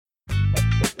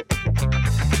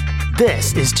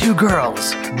This is Two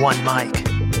Girls, One Mic,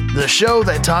 the show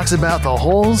that talks about the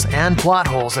holes and plot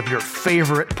holes of your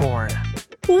favorite porn.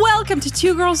 Welcome to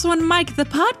Two Girls, One Mic, the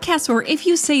podcast where if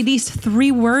you say these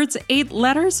 3 words, 8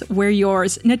 letters, we're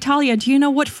yours. Natalia, do you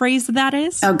know what phrase that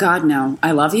is? Oh, God, no.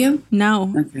 I love you?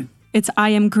 No. Okay. It's I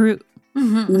am Groot.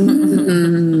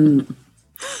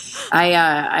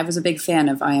 I was a big fan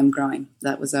of I Am Growing.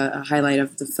 That was a highlight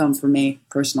of the film for me,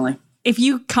 personally. If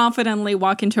you confidently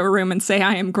walk into a room and say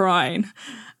I am growing,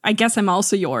 I guess I'm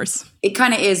also yours. It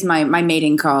kind of is my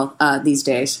mating call these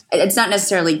days. It's not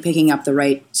necessarily picking up the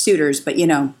right suitors, but, you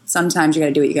know, sometimes you got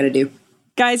to do what you got to do.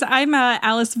 Guys, I'm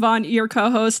Alice Vaughn, your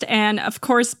co-host, and of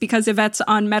course, because Yvette's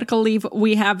on medical leave,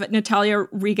 we have Natalia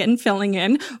Reagan filling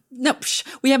in.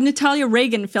 We have Natalia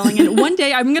Reagan filling in. One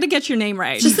day, I'm going to get your name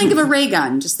right. Just think of a ray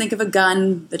gun. Just think of a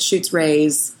gun that shoots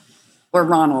rays, or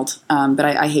Ronald. But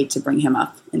I hate to bring him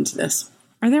up into this.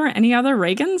 Are there any other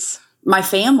Reagans? My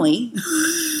family.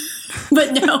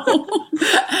 But no,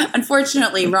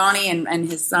 unfortunately, Ronnie and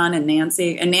his son and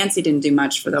Nancy didn't do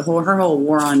much for her whole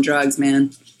war on drugs,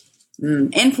 man.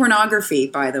 And pornography,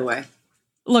 by the way.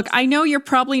 Look, I know you're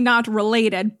probably not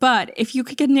related, but if you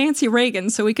could get Nancy Reagan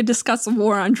so we could discuss the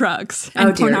war on drugs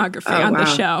and pornography on the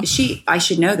show. I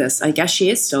should know this. I guess she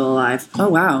is still alive. Oh,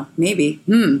 wow. Maybe.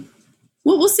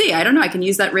 Well, we'll see. I don't know. I can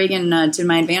use that Reagan to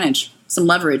my advantage. Some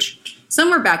leverage.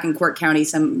 Somewhere back in Cork County,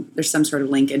 there's some sort of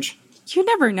linkage. You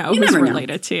never know who's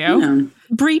related to you. No.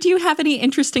 Bree, do you have any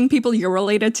interesting people you're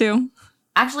related to?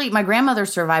 Actually, my grandmother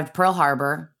survived Pearl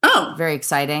Harbor. Oh. Very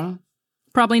exciting.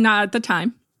 Probably not at the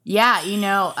time. Yeah, you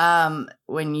know,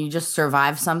 when you just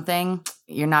survive something,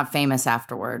 you're not famous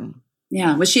afterward.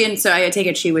 Yeah. Was she in, so I take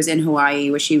it she was in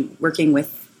Hawaii. Was she working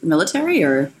with the military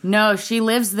or? No, she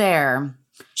lives there.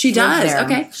 She does?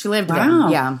 Okay. She lived Wow.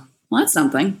 there. Yeah. Well, that's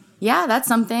something. Yeah, that's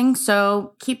something.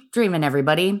 So keep dreaming,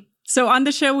 everybody. So on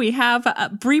the show, we have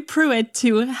Bree Pruitt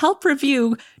to help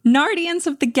review Nardians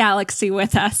of the Galaxy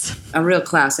with us. A real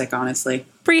classic, honestly.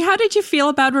 Bree, how did you feel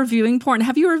about reviewing porn?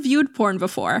 Have you reviewed porn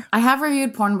before? I have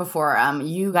reviewed porn before.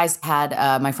 You guys had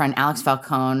my friend Alex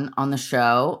Falcone on the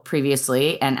show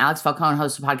previously, and Alex Falcone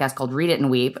hosts a podcast called Read It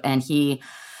and Weep, and he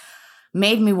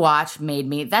made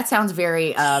me. That sounds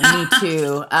very Me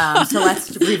Too. So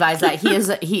let's revise that.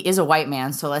 He is a white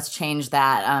man, so let's change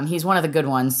that. He's one of the good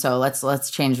ones, so let's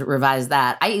revise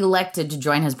that. I elected to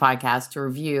join his podcast to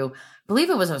review, I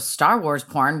believe it was a Star Wars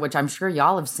porn, which I'm sure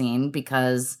y'all have seen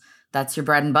because that's your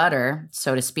bread and butter,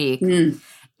 so to speak.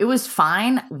 It was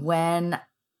fine. When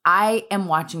I am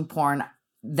watching porn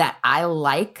that I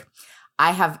like,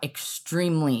 I have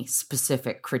extremely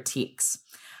specific critiques,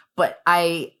 but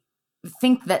I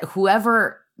think that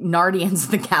whoever Nardians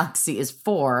of the Galaxy is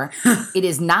for, it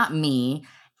is not me.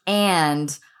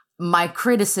 And my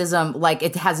criticism, like,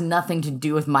 it has nothing to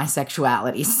do with my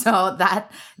sexuality. So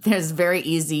that there's very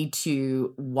easy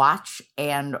to watch,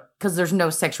 and because there's no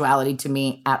sexuality to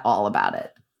me at all about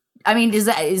it. I mean,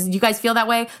 you guys feel that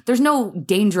way? There's no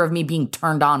danger of me being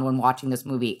turned on when watching this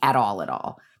movie at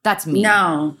all. That's me.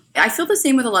 No, I feel the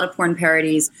same with a lot of porn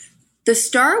parodies. The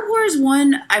Star Wars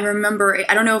one, I remember,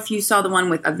 I don't know if you saw the one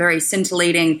with a very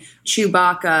scintillating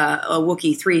Chewbacca, a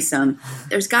Wookiee threesome.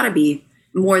 There's got to be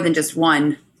more than just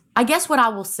one. I guess what I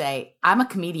will say, I'm a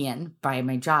comedian by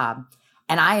my job,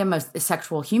 and I am a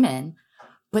sexual human,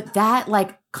 but that,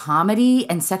 like, comedy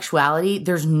and sexuality,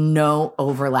 there's no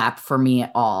overlap for me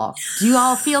at all. Do you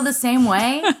all feel the same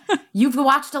way? You've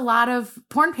watched a lot of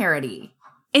porn parody.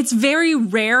 It's very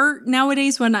rare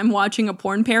nowadays when I'm watching a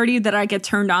porn parody that I get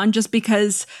turned on, just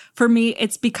because for me,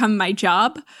 it's become my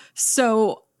job.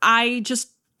 So I just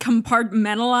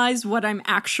compartmentalize what I'm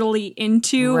actually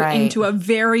into a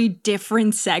very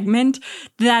different segment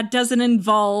that doesn't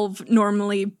involve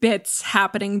normally bits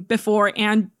happening before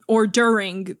and or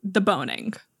during the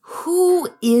boning. Who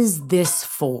is this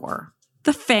for?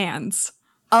 The fans.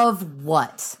 Of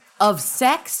what? Of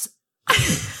sex?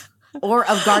 Or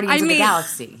of Guardians of the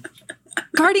Galaxy?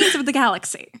 Guardians of the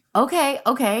Galaxy.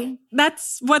 Okay.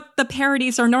 That's what the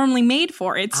parodies are normally made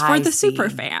for. It's for the super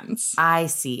fans. I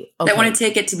see. Okay. That want to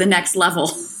take it to the next level.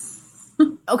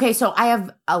 Okay, so I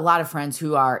have a lot of friends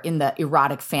who are in the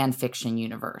erotic fan fiction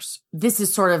universe. This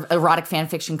is sort of erotic fan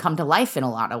fiction come to life in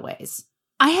a lot of ways.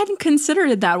 I hadn't considered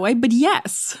it that way, but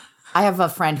yes. I have a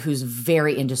friend who's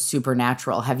very into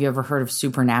Supernatural. Have you ever heard of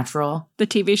Supernatural? The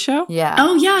TV show? Yeah.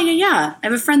 Oh, yeah. I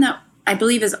have a friend that I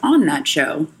believe is on that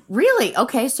show. Really?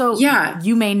 Okay, so yeah.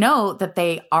 You may know that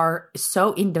they are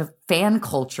so into fan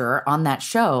culture on that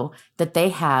show that they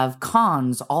have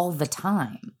cons all the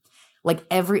time. Like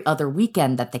every other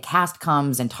weekend that the cast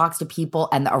comes and talks to people,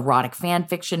 and the erotic fan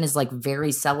fiction is like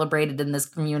very celebrated in this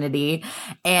community.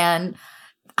 And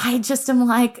I just am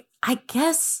like, I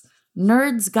guess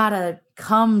nerds gotta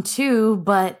come too,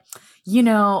 but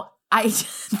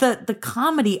the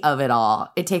comedy of it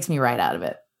all, it takes me right out of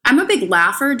it. I'm a big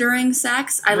laugher during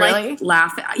sex. I Really? like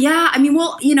laughing. Yeah, I mean,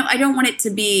 well, I don't want it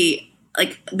to be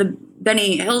like the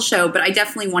Benny Hill show, but I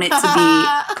definitely want it to be,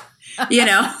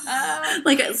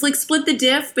 like it's like split the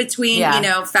diff between,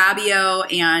 Fabio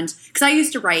and, because I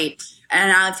used to write,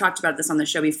 and I've talked about this on the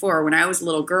show before. When I was a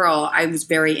little girl, I was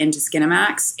very into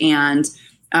Skinamax and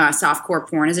softcore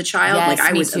porn as a child. Yes,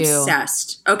 I me was too.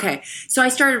 obsessed. Okay. So I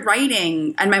started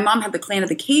writing, and my mom had the Clan of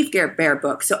the Cave Bear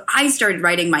book. So I started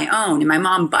writing my own, and my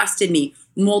mom busted me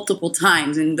multiple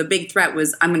times. And the big threat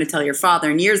was, I'm going to tell your father.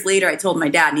 And years later, I told my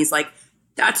dad, and he's like,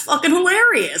 that's fucking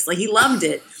hilarious. Like, he loved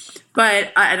it.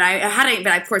 But,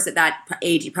 but of course, at that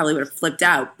age, he probably would have flipped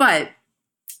out. But,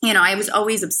 I was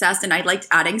always obsessed, and I liked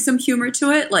adding some humor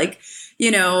to it. Like,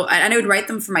 and I would write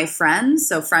them for my friends.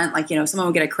 So someone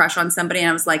would get a crush on somebody, and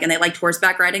I was like, and they liked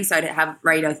horseback riding. So I'd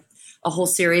write a whole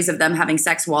series of them having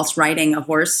sex whilst riding a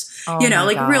horse,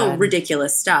 God. Real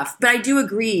ridiculous stuff. But I do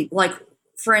agree, like,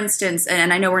 for instance,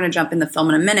 and I know we're going to jump in the film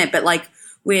in a minute, but like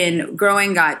when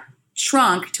Growing got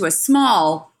shrunk to a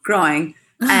small Growing,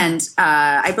 and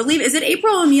I believe, is it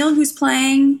April O'Neil who's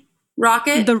playing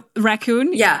Rocket? The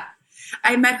raccoon? Yeah.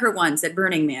 I met her once at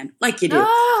Burning Man, like you do.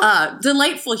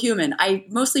 Delightful human. I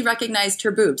mostly recognized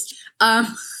her boobs,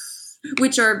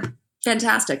 which are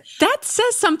fantastic. That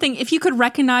says something if you could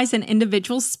recognize an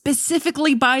individual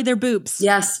specifically by their boobs.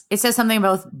 Yes. It says something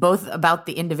both about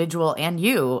the individual and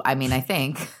you, I mean, I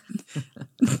think.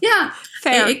 Yeah.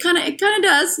 Fair. It kind of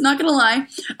does, not going to lie.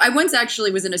 I once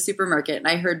actually was in a supermarket, and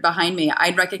I heard behind me,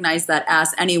 I'd recognize that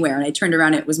ass anywhere, and I turned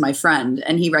around, it was my friend,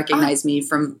 and he recognized me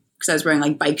from, because I was wearing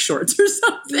like bike shorts or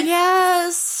something.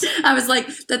 Yes. I was like,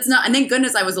 that's not, and thank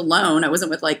goodness I was alone. I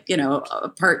wasn't with like, a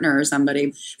partner or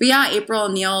somebody. But yeah, April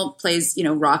O'Neil plays,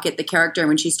 Rocket, the character,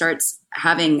 when she starts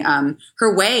having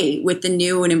her way with the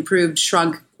new and improved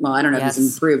shrunk. Well, I don't know if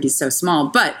he's improved. He's so small,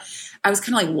 but I was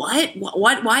kind of like,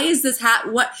 what, why is this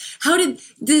how did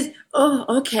this,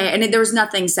 oh, okay. And there was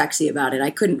nothing sexy about it.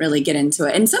 I couldn't really get into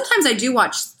it. And sometimes I do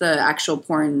watch the actual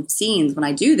porn scenes when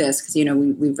I do this, because,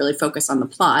 we really focus on the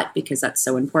plot because that's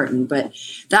so important. But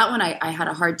that one I had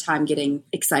a hard time getting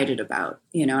excited about,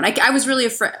 and I was really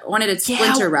afraid, wanted a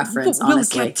Splinter reference,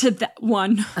 honestly. We'll get to that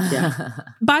one. Yeah.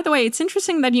 By the way, it's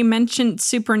interesting that you mentioned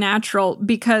Supernatural,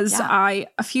 because I,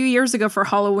 a few years ago for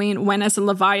Halloween, went as a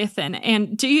Leviathan.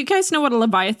 And do you guys know what a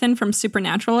Leviathan from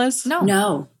Supernatural is?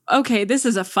 No. Okay, this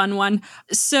is a fun one.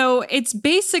 So it's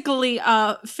basically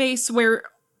a face where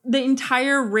the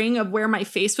entire ring of where my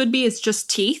face would be is just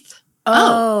teeth.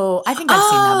 Oh, I think I've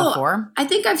seen that before. I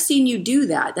think I've seen you do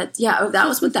that. That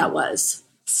was what that was.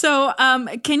 So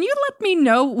can you let me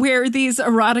know where these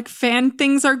erotic fan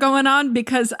things are going on?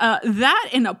 Because that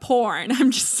in a porn,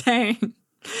 I'm just saying,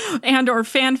 and or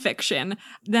fan fiction.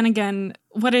 Then again,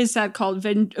 what is that called?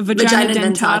 Vagina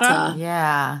dentata?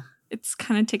 Yeah. It's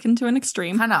kind of taken to an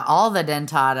extreme. Kind of all the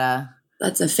dentata.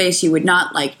 That's a face you would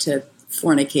not like to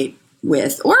fornicate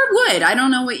with, or would. I don't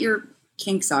know what your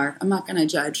kinks are. I'm not going to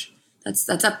judge.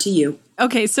 That's up to you.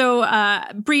 Okay, so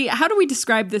Brie, how do we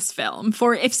describe this film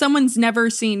for if someone's never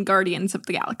seen Guardians of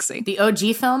the Galaxy? The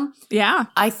OG film? Yeah.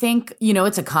 I think,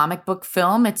 it's a comic book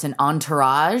film. It's an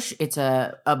entourage. It's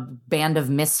a band of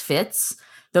misfits.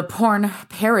 The porn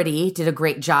parody did a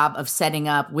great job of setting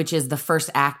up, which is the first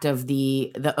act of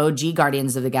the OG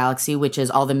Guardians of the Galaxy, which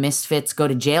is all the misfits go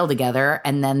to jail together,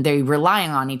 and then they're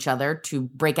relying on each other to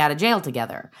break out of jail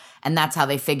together. And that's how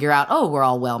they figure out, oh, we're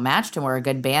all well-matched and we're a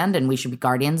good band and we should be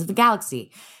Guardians of the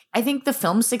Galaxy. I think the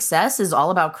film's success is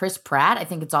all about Chris Pratt. I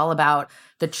think it's all about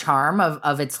the charm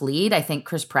of its lead. I think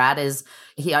Chris Pratt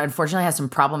he unfortunately has some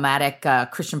problematic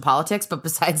Christian politics, but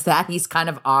besides that, he's kind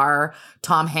of our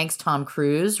Tom Hanks, Tom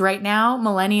Cruise right now,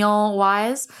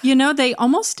 millennial-wise. They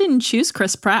almost didn't choose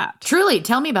Chris Pratt. Truly,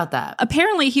 tell me about that.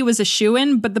 Apparently, he was a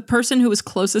shoo-in, but the person who was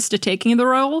closest to taking the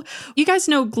role, you guys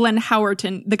know Glenn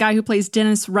Howerton, the guy who plays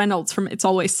Dennis Reynolds from It's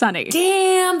Always Sunny.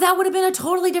 Damn, that would have been a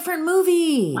totally different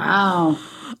movie. Wow.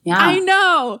 Yeah. I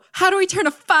know. How do we turn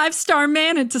a 5-star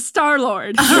man into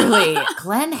Star-Lord? Truly.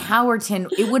 Glenn Howerton,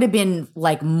 it would have been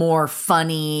like more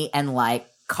funny and like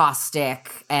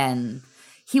caustic, and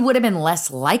he would have been less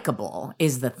likable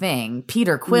is the thing.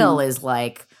 Peter Quill is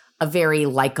like a very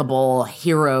likable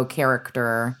hero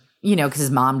character, because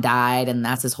his mom died and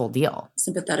that's his whole deal.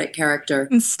 Sympathetic character.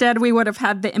 Instead, we would have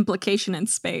had the implication in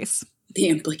space. the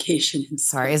implication.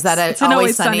 Sorry, is that It's an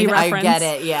Always Sunny I reference. get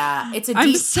it. Yeah, it's a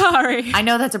I'm deep. sorry. I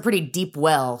know that's a pretty deep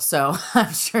well, so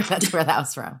I'm sure that's where that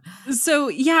was from. So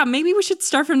yeah, maybe we should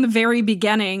start from the very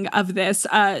beginning of this.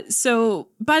 So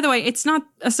by the way, it's not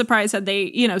a surprise that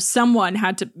they, someone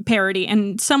had to parody,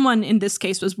 and someone in this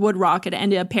case was Wood Rocket,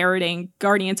 ended up parodying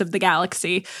Guardians of the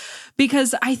Galaxy,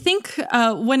 because I think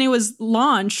when it was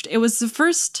launched, it was the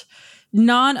first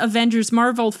non-Avengers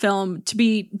Marvel film to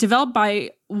be developed by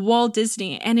Walt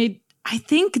Disney, and it, I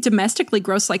think, domestically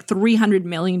grossed like $300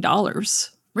 million.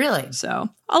 Really? So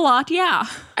a lot, yeah.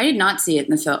 I did not see it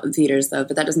in the theaters, though,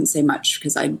 but that doesn't say much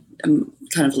because I'm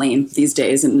kind of lame these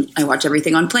days and I watch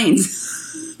everything on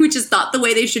planes, which is not the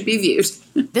way they should be viewed.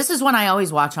 This is one I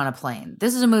always watch on a plane.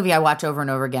 This is a movie I watch over and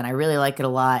over again. I really like it a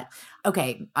lot.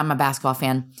 Okay, I'm a basketball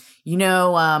fan.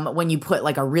 When you put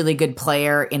like a really good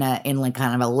player in like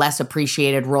kind of a less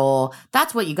appreciated role,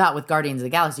 that's what you got with Guardians of the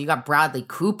Galaxy. You got Bradley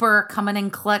Cooper coming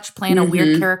in clutch, playing a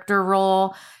weird character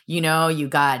role. You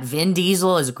got Vin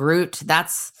Diesel as Groot.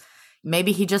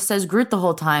 Maybe he just says Groot the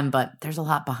whole time, but there's a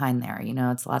lot behind there.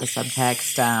 It's a lot of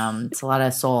subtext. It's a lot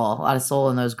of soul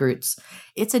in those Groots.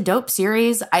 It's a dope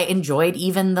series. I enjoyed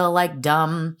even the like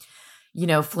dumb,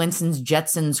 Flintstones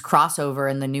Jetsons crossover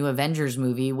in the new Avengers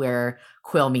movie where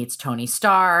Quill meets Tony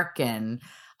Stark, and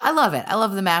I love it. I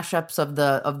love the mashups of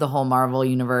the whole Marvel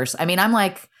universe. I mean, I'm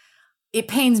like, it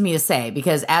pains me to say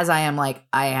because as I am like,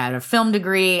 I had a film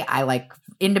degree, I like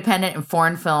independent and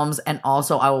foreign films, and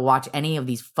also I will watch any of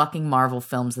these fucking Marvel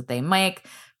films that they make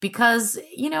because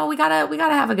we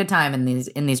gotta have a good time in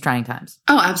these trying times.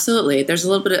 Oh, absolutely. There's a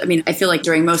little bit of, I feel like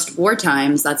during most war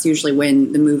times, that's usually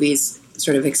when the movies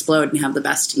sort of explode and have the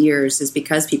best years, is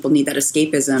because people need that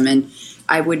escapism. And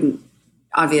I wouldn't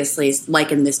obviously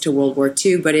liken this to World War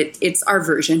II, but it's our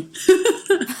version.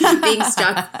 Being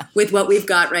stuck with what we've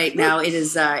got right now,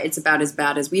 it's about as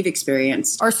bad as we've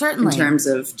experienced. Or certainly. In terms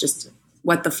of just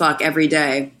what the fuck every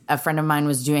day. A friend of mine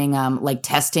was doing like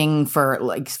testing for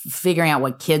like figuring out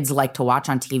what kids like to watch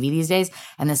on TV these days.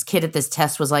 And this kid at this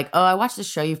test was like, oh, I watched this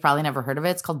show. You've probably never heard of it.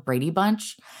 It's called Brady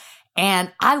Bunch.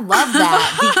 And I love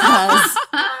that because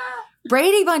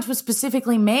Brady Bunch was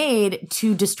specifically made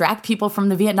to distract people from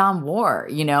the Vietnam War.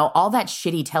 All that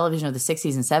shitty television of the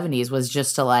 60s and 70s was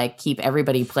just to like keep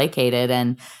everybody placated.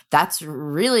 And that's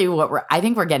really what I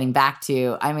think we're getting back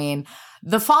to. I mean,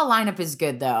 the fall lineup is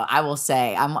good, though. I will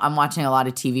say I'm watching a lot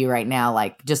of TV right now,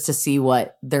 like just to see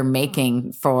what they're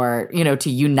making for, to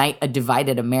unite a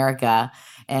divided America.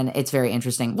 And it's very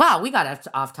interesting. Wow, we got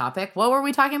off topic. What were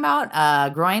we talking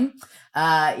about? Groin?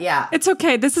 Yeah. It's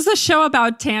okay. This is a show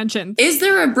about tangents. Is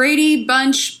there a Brady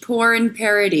Bunch porn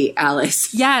parody,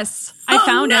 Alice? Yes, I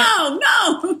found it.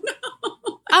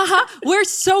 No. We're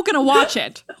so going to watch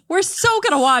it. We're so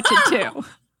going to watch it, too.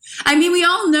 I mean, we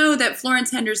all know that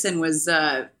Florence Henderson was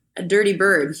a dirty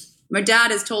bird. My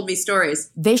dad has told me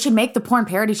stories. They should make the porn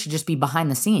parody should just be behind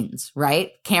the scenes,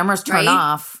 right? Cameras turn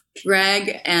off.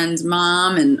 Greg and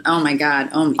Mom and oh my God.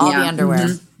 Oh, all the underwear.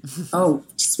 Mm-hmm. Oh,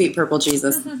 sweet purple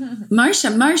Jesus.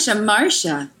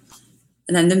 Marsha.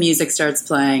 And then the music starts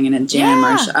playing and then Jan and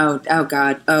Marsha. Oh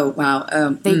God. Oh,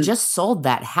 wow. They just sold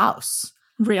that house.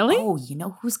 Really? Oh, you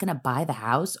know who's going to buy the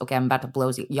house? Okay, I'm about to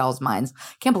blow y'all's minds.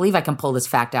 Can't believe I can pull this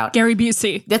fact out. Gary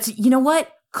Busey. That's, you know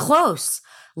what? Close.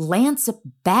 Lance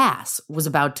Bass was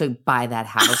about to buy that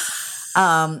house.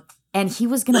 And he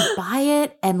was going to buy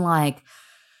it and like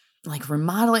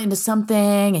remodel it into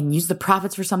something and use the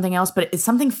profits for something else. But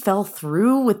something fell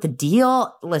through with the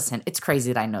deal. Listen, it's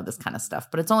crazy that I know this kind of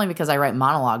stuff, but it's only because I write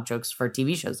monologue jokes for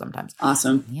TV shows sometimes.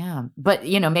 Awesome. Yeah. But,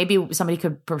 maybe somebody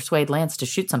could persuade Lance to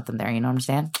shoot something there. You know what I'm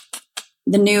saying?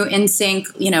 The new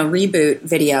NSYNC, reboot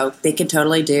video, they could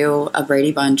totally do a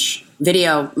Brady Bunch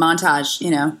video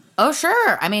montage, Oh,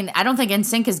 sure. I mean, I don't think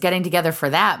NSYNC is getting together for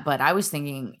that, but I was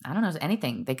thinking, I don't know,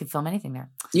 anything. They could film anything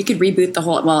there. You could reboot the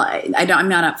whole, well, I'm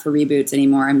not up for reboots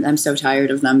anymore. I'm so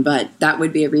tired of them, but that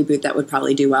would be a reboot that would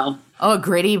probably do well. Oh, a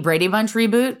gritty Brady Bunch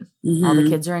reboot? Mm-hmm. All the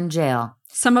kids are in jail.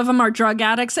 Some of them are drug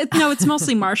addicts. No, it's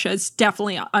mostly Marsha. It's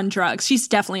definitely on drugs. She's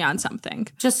definitely on something.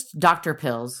 Just Dr.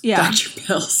 Pills. Yeah. Dr.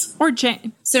 Pills. Or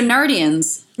Jane. So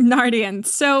Nardians.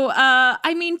 So,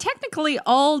 technically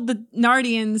all the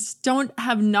Nardians don't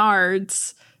have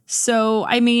nards. So,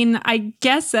 I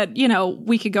guess that,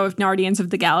 we could go with Nardians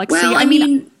of the Galaxy. Well, I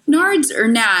mean, nards or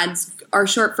nads are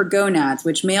short for gonads,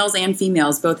 which males and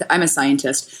females both, I'm a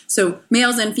scientist, so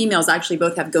males and females actually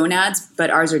both have gonads, but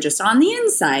ours are just on the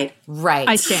inside. Right.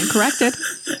 I stand corrected.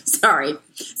 Sorry.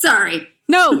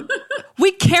 No,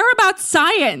 we care about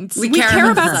science. We care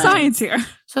about science here.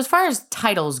 So as far as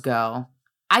titles go,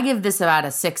 I give this about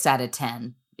a 6 out of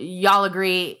 10. Y'all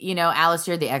agree? Alice,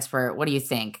 you're the expert. What do you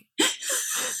think?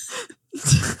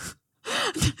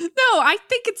 I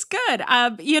think it's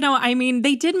good.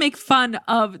 They did make fun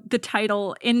of the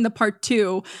title in the part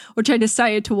 2, which I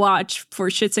decided to watch for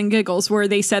shits and giggles, where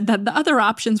they said that the other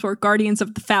options were Guardians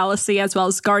of the Fallacy as well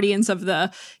as Guardians of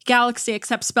the Galaxy,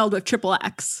 except spelled with triple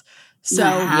X. So,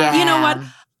 you know what?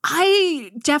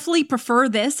 I definitely prefer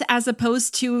this as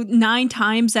opposed to 9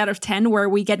 times out of 10 where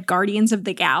we get Guardians of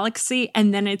the Galaxy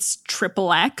and then it's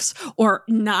triple X or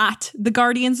not the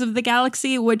Guardians of the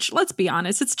Galaxy, which, let's be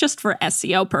honest, it's just for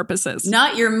SEO purposes.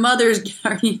 Not your mother's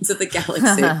Guardians of the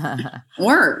Galaxy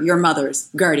or your mother's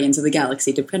Guardians of the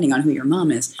Galaxy, depending on who your mom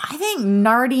is. I think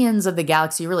Nardians of the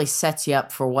Galaxy really sets you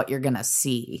up for what you're going to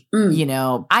see. You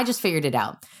know, I just figured it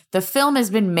out. The film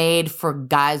has been made for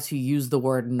guys who use the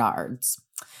word nards.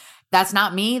 That's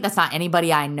not me. That's not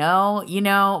anybody I know, you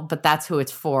know, but that's who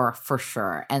it's for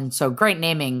sure. And so great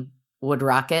naming, Wood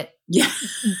Rocket. Yeah.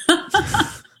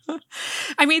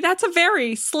 I mean, that's a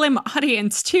very slim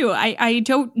audience, too. I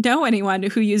don't know anyone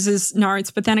who uses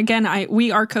nards, but then again,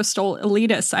 we are coastal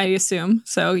elitists, I assume.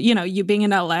 So, you know, you being in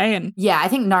LA and... Yeah, I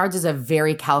think nards is a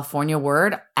very California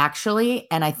word, actually.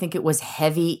 And I think it was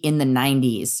heavy in the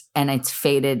 90s and it's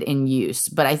faded in use.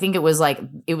 But I think it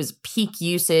was peak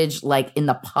usage, like in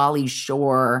the Pauly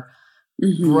Shore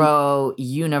bro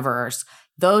universe.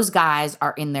 Those guys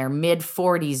are in their mid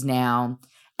 40s now.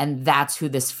 And that's who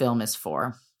this film is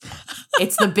for.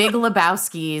 It's the Big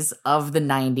Lebowskis of the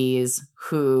 90s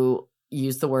who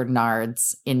use the word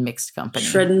nards in mixed company.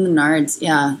 Shredding the nards,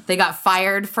 yeah. They got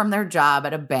fired from their job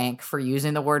at a bank for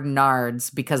using the word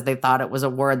nards because they thought it was a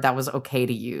word that was okay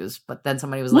to use. But then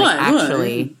somebody was like,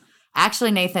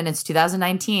 actually, Nathan, it's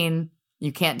 2019.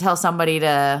 You can't tell somebody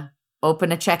to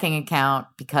open a checking account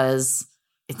because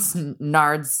it's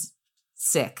nards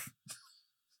sick.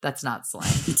 That's not slang.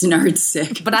 It's nerd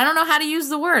sick. But I don't know how to use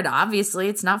the word. Obviously,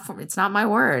 it's not my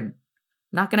word. I'm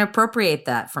not going to appropriate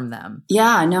that from them.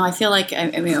 Yeah, no, I feel like,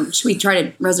 I mean, should we try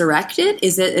to resurrect it?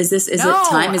 Is it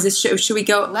time? Is this, should we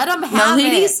go? Let them have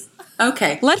ladies? it.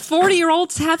 Okay. Let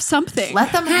 40-year-olds have something.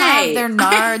 Let them have their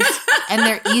nards and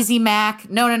their Easy Mac.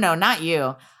 No, not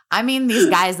you. I mean, these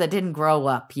guys that didn't grow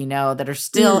up, you know, that are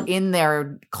still in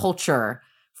their culture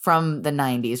from the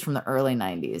 90s, from the early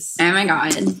 90s. Oh my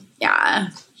God. Yeah.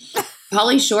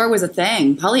 Pauly Shore was a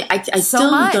thing. I still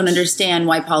don't understand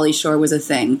why Pauly Shore was a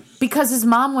thing. Because his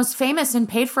mom was famous and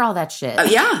paid for all that shit. Oh,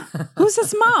 yeah. Who's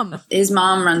his mom? His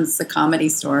mom runs the Comedy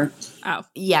Store. Oh.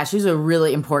 Yeah, she was a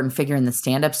really important figure in the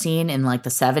stand-up scene in like the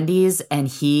 70s. And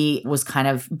he was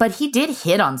but he did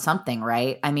hit on something,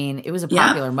 right? I mean, it was a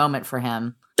popular moment for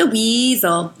him. The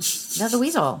Weasel. Yeah, the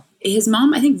Weasel. His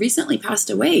mom, I think, recently passed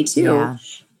away, too. Yeah.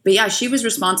 But yeah, she was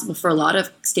responsible for a lot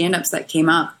of stand-ups that came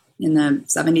up in the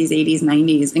 70s, 80s,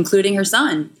 90s, including her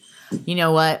son. You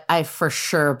know what? I for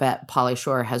sure bet Pauly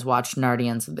Shore has watched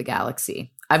Nardians of the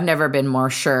Galaxy. I've never been more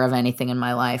sure of anything in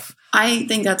my life. I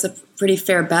think that's a pretty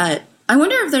fair bet. I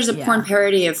wonder if there's a porn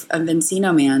parody of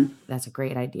Encino Man. That's a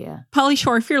great idea. Pauly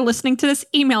Shore, if you're listening to this,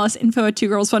 email us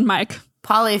info@2girls1mic.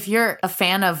 Pauly, if you're a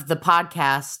fan of the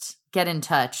podcast, get in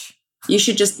touch. You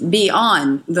should just be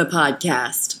on the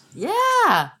podcast.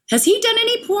 Yeah. Has he done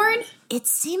any porn? It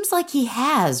seems like he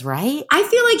has, right? I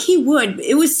feel like he would.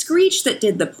 It was Screech that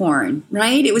did the porn,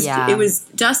 right? It was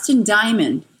Dustin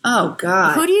Diamond. Oh,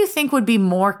 God. Who do you think would be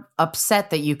more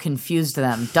upset that you confused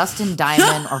them? Dustin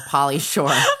Diamond or Pauly Shore?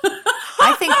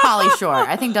 I think Pauly Shore.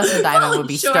 I think Dustin Diamond would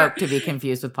be stoked to be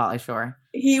confused with Pauly Shore.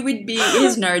 He would be,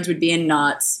 his nerds would be in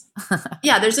knots.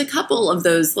 Yeah, there's a couple of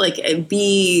those like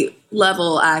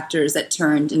B-level actors that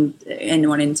turned and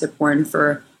went into porn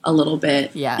for a little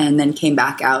bit and then came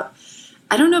back out.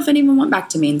 I don't know if anyone went back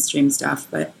to mainstream stuff,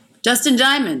 but Dustin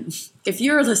Diamond, if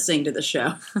you're listening to the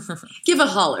show, give a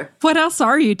holler. What else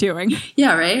are you doing?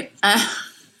 Yeah, right?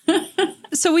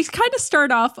 So we kind of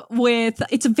start off with,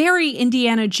 it's very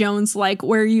Indiana Jones-like,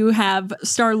 where you have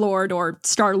Star-Lord or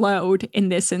Star-Load in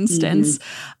this instance,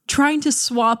 trying to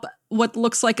swap what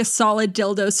looks like a solid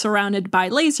dildo surrounded by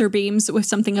laser beams with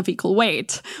something of equal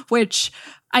weight, which...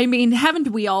 I mean, haven't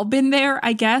we all been there,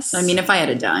 I guess? I mean, if I had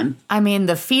a dime. I mean,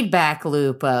 the feedback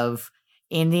loop of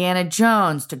Indiana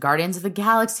Jones to Guardians of the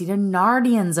Galaxy to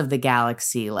Nardians of the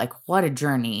Galaxy. Like, what a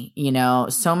journey, you know,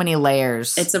 so many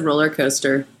layers. It's a roller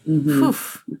coaster.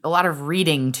 Oof, a lot of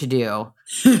reading to do.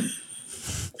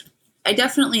 I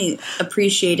definitely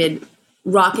appreciated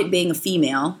Rocket being a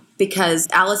female because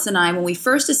Alice and I, when we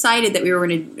first decided that we were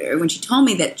going to, when she told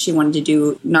me that she wanted to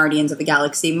do Nardians of the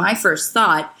Galaxy, my first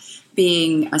thought,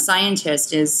 being a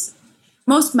scientist, is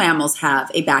most mammals have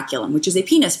a baculum, which is a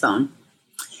penis bone.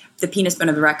 the penis bone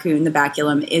of the raccoon, the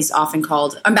baculum, is often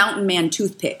called a mountain man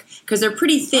toothpick because they're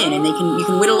pretty thin and you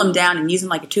can whittle them down and use them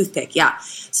like a toothpick. Yeah.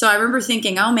 So I remember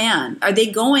thinking, oh man, are they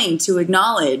going to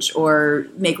acknowledge or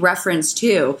make reference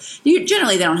to?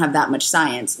 Generally, they don't have that much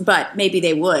science, but maybe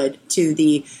they would to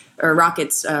the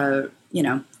rocket's,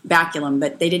 baculum,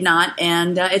 but they did not.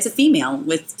 And it's a female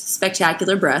with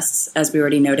spectacular breasts, as we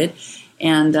already noted.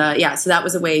 And so that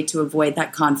was a way to avoid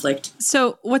that conflict.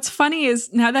 So what's funny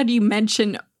is now that you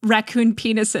mention raccoon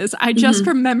penises, I just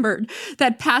remembered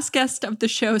that past guest of the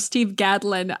show, Steve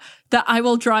Gadlin, the I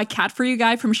Will Draw a Cat for You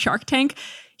guy from Shark Tank,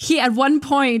 he at one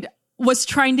point was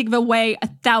trying to give away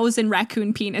 1,000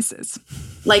 raccoon penises.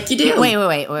 Like you do. Wait.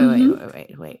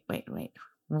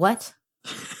 What?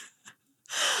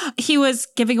 He was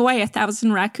giving away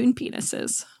 1,000 raccoon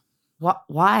penises.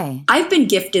 Why? I've been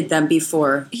gifted them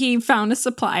before. He found a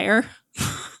supplier.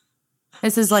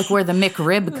 This is like where the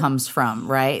McRib comes from,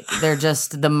 right?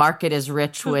 The market is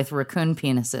rich with raccoon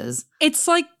penises. It's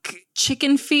like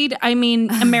chicken feet. I mean,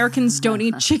 Americans don't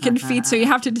eat chicken feet, so you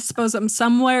have to dispose them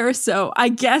somewhere. So I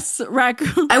guess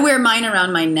raccoon. I wear mine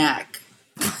around my neck.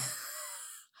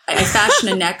 I fashion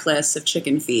a necklace of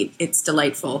chicken feet. It's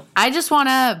delightful. I just want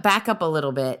to back up a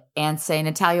little bit and say,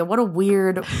 Natalia, what a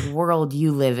weird world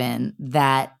you live in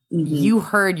that you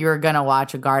heard you were going to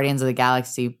watch a Guardians of the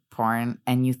Galaxy porn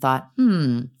and you thought,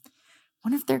 wonder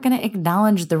if they're going to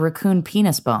acknowledge the raccoon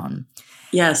penis bone.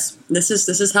 Yes, this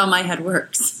is how my head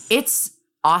works. It's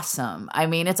awesome. I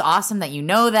mean, it's awesome that you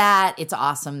know that. It's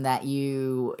awesome that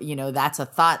that's a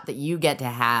thought that you get to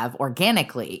have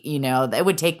organically. It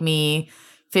would take me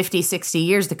 50, 60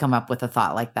 years to come up with a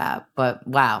thought like that. But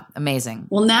wow, amazing.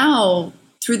 Well, now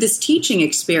through this teaching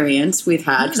experience we've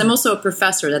had, because I'm also a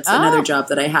professor, that's another job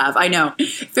that I have. I know,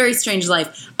 very strange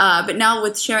life. But now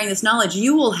with sharing this knowledge,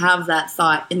 you will have that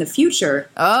thought in the future.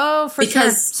 Oh, for sure.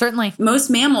 Certainly. Most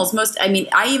mammals,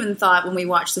 I even thought when we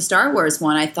watched the Star Wars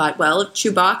one, I thought, well, if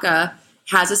Chewbacca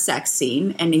has a sex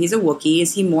scene and he's a Wookiee,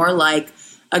 is he more like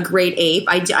a great ape?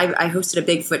 I hosted a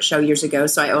Bigfoot show years ago,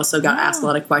 so I also got asked a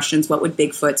lot of questions. What would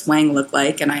Bigfoot's wang look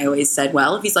like? And I always said,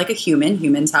 well, if he's like a human,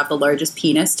 humans have the largest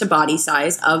penis to body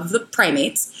size of the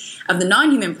primates. Of the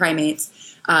non-human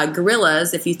primates,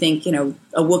 gorillas, if you think, a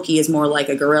Wookiee is more like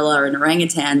a gorilla or an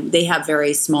orangutan, they have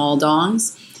very small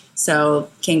dongs. So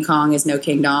King Kong is no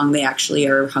King Dong. They actually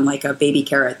are hung like a baby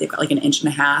carrot. They've got like 1.5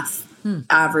 inches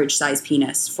average size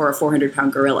penis for a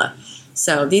 400-pound gorilla.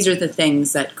 So these are the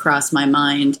things that cross my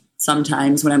mind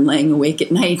sometimes when I'm laying awake at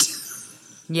night.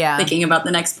 Yeah. Thinking about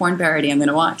the next porn parody I'm going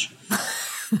to watch.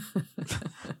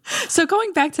 So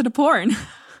going back to the porn.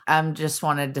 Just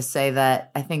wanted to say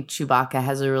that I think Chewbacca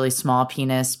has a really small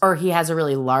penis, or he has a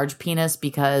really large penis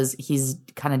because he's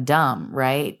kind of dumb,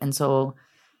 right? And so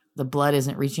the blood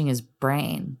isn't reaching his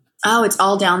brain. Oh, it's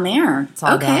all down there. It's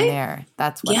all down there.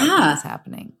 That's what I think is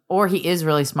happening. Or he is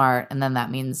really smart, and then that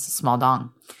means small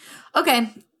dong. Okay,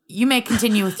 you may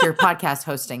continue with your podcast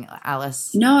hosting,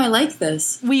 Alice. No, I like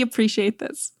this. We appreciate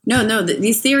this. No,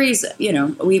 these theories,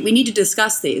 we need to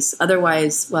discuss these.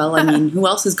 Otherwise, who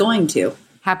else is going to?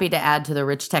 Happy to add to the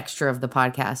rich texture of the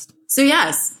podcast. So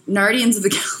yes, Guardians of the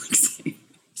Galaxy.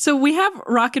 So we have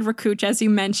Rocket Raccoon, as you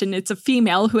mentioned. It's a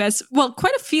female who has,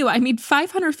 quite a few.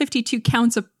 552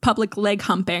 counts of public leg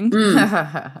humping.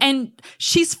 And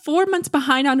she's 4 months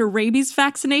behind on her rabies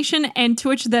vaccination. And to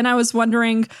which then I was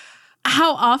wondering,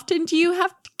 how often do you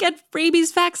have to get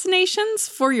rabies vaccinations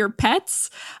for your pets?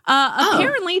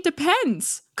 Apparently it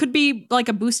depends. Could be like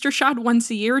a booster shot once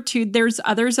a year or two. There's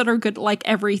others that are good like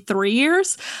every 3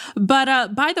 years.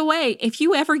 But by the way, if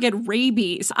you ever get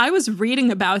rabies, I was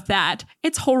reading about that.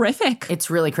 It's horrific. It's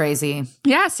really crazy.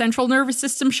 Yeah, central nervous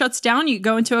system shuts down. You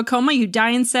go into a coma. You die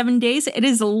in 7 days. It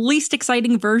is the least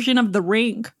exciting version of The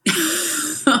Ring.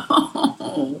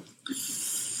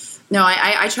 No,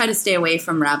 I try to stay away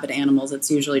from rabid animals.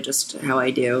 It's usually just how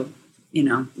I do,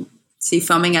 see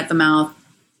foaming at the mouth,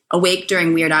 awake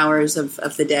during weird hours of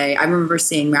the day. I remember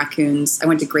seeing raccoons. I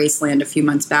went to Graceland a few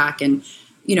months back, and,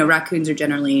 raccoons are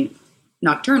generally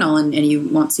nocturnal, and you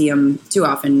won't see them too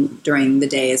often during the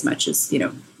day as much as,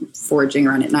 foraging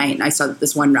around at night. And I saw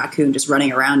this one raccoon just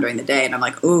running around during the day, and I'm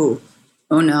like, oh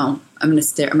no, I'm going to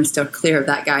stay clear of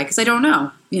that guy because I don't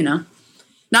know,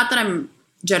 Not that I'm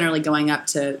generally going up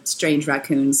to strange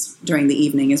raccoons during the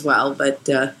evening as well, but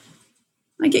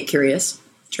I get curious.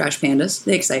 Trash pandas,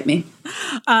 they excite me.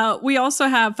 We also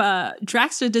have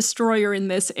Drax the Destroyer in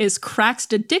this is Crax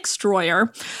the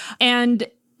Dickstroyer, and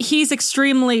he's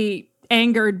extremely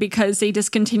angered because they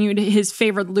discontinued his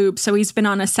favorite loop, so he's been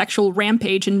on a sexual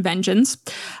rampage in vengeance.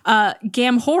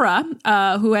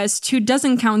 Gamhora, who has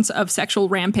 24 counts of sexual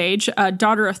rampage,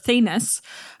 daughter of Thanos.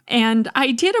 And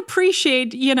I did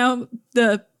appreciate,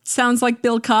 the sounds like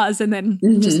Bill Cos and then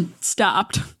just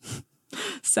stopped.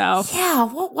 So yeah,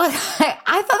 what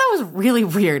I thought that was really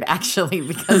weird actually,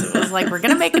 because it was like, we're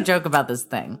gonna make a joke about this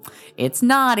thing. It's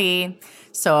naughty,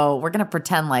 so we're gonna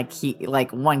pretend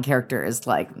like one character is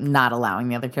like not allowing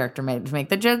the other character to make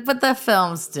the joke, but the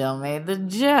film still made the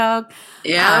joke.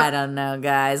 Yeah, I don't know,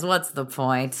 guys. What's the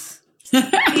point?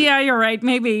 Yeah, you're right.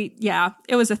 Maybe, yeah,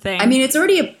 it was a thing. I mean, it's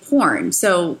already a porn,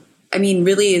 so I mean,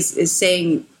 really, is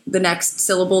saying the next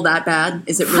syllable that bad?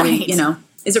 Is it really, Right.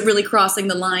 Is it really crossing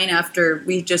the line after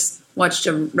we just watched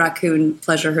a raccoon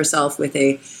pleasure herself with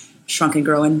a shrunken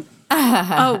groin?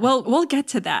 Oh, well, we'll get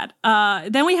to that.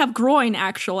 Then we have groin,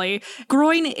 actually.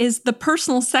 Groin is the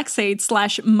personal sex aid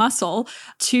 / muscle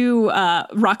to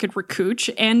Rocket Raccoon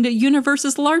and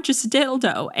universe's largest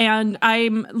dildo. And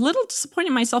I'm a little disappointed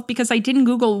in myself because I didn't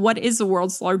Google what is the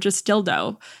world's largest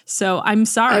dildo. So I'm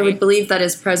sorry. I would believe that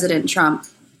is President Trump.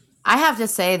 I have to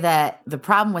say that the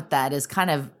problem with that is kind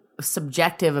of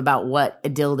subjective about what a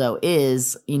dildo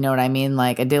is. You know what I mean?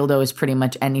 Like, a dildo is pretty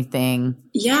much anything.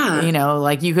 Yeah.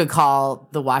 Like you could call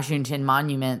the Washington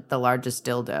Monument the largest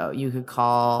dildo. You could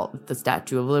call the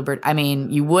Statue of Liberty. I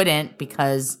mean, you wouldn't,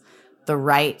 because the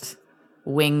right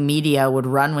wing media would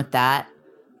run with that,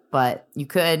 but you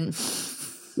could.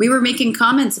 We were making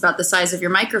comments about the size of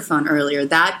your microphone earlier.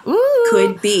 That Ooh.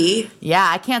 could be. Yeah,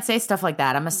 I can't say stuff like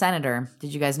that. I'm a senator.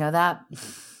 Did you guys know that?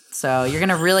 So you're going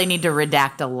to really need to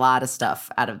redact a lot of stuff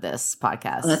out of this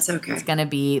podcast. Oh, that's okay. It's going to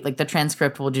be like, the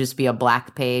transcript will just be a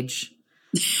black page.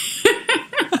 I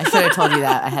should have told you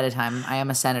that ahead of time. I am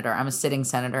a senator. I'm a sitting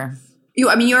senator. You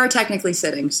are technically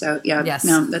sitting, so yeah. Yes.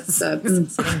 No, that's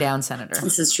Sitting down senator.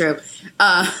 this is true.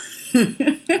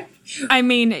 I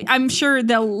mean, I'm sure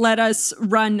they'll let us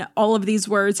run all of these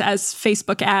words as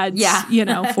Facebook ads, Yeah.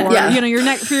 For,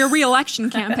 Yeah. for your re-election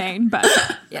campaign. But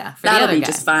Yeah, for the That'll other be guy.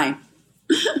 just fine.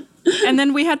 And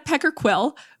then we had Pecker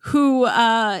Quill, who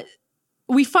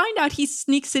we find out he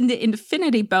sneaks into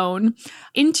Infinity Bone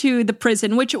into the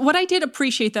prison, which what I did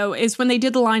appreciate, though, is when they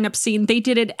did the lineup scene, they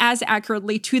did it as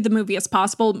accurately to the movie as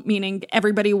possible, meaning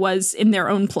everybody was in their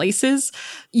own places.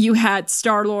 You had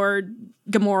Star-Lord,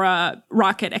 Gamora,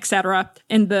 Rocket, etc.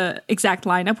 in the exact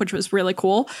lineup, which was really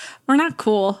cool. Or not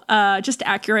cool, just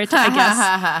accurate,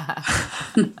 I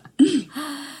guess.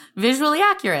 Visually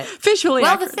accurate. Visually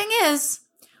Well, accurate. the thing is,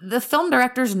 the film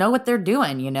directors know what they're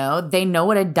doing, They know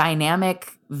what a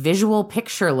dynamic visual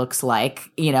picture looks like,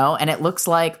 and it looks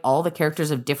like all the characters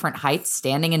of different heights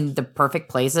standing in the perfect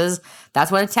places.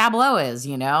 That's what a tableau is,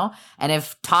 And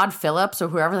if Todd Phillips or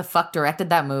whoever the fuck directed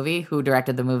that movie, who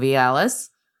directed the movie, Alice?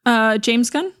 James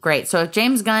Gunn? Great. So if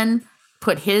James Gunn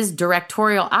put his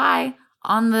directorial eye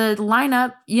on the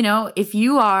lineup, if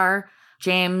you are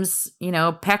James,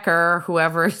 Pecker,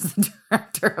 whoever is the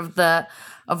director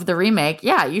of the remake,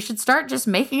 yeah, you should start just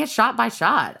making it shot by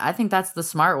shot. I think that's the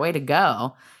smart way to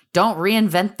go. Don't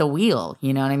reinvent the wheel.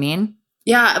 You know what I mean?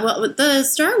 Yeah, well, the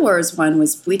Star Wars one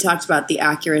we talked about the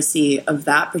accuracy of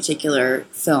that particular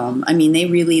film. I mean, they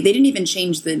didn't even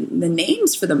change the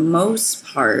names for the most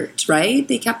part, right?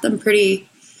 They kept them pretty,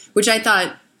 which I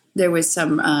thought there was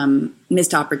some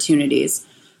missed opportunities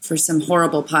for some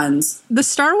horrible puns. The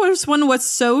Star Wars one was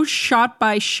so shot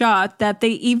by shot that they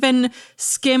even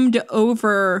skimmed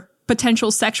over potential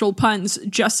sexual puns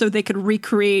just so they could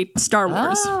recreate Star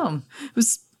Wars. Oh. It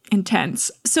was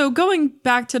intense. So going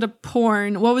back to the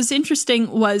porn, what was interesting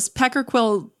was Pecker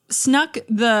Quill snuck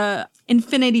the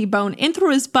Infinity Bone in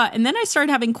through his butt, and then I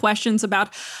started having questions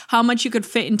about how much you could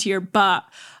fit into your butt,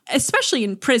 especially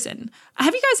in prison.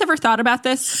 Have you guys ever thought about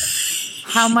this?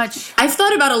 How much? I've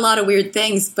thought about a lot of weird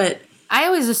things, but I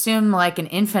always assume like an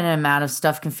infinite amount of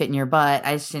stuff can fit in your butt.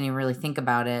 I just didn't even really think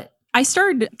about it. I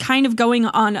started kind of going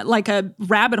on like a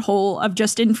rabbit hole of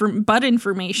just butt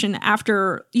information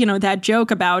after, that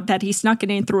joke about that he snuck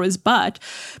it in through his butt,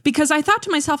 because I thought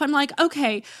to myself, I'm like,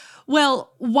 okay,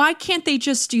 well, why can't they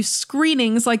just do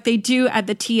screenings like they do at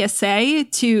the TSA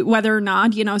to whether or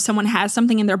not, someone has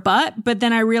something in their butt? But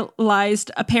then I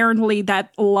realized apparently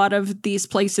that a lot of these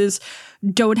places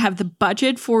don't have the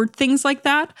budget for things like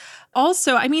that.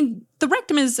 Also, I mean, the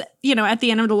rectum is, at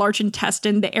the end of the large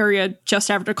intestine, the area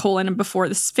just after the colon and before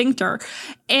the sphincter.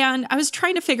 And I was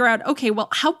trying to figure out, okay, well,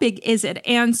 how big is it?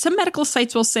 And some medical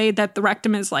sites will say that the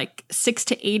rectum is like 6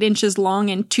 to 8 inches long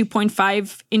and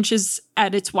 2.5 inches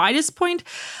at its widest. his point,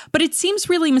 but it seems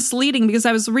really misleading because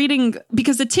I was reading,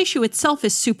 because the tissue itself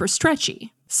is super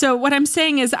stretchy. So what I'm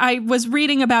saying is I was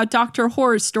reading about Dr.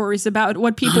 Horror stories about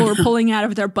what people were pulling out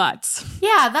of their butts.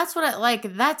 Yeah, that's what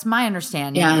that's my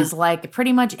understanding is like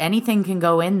pretty much anything can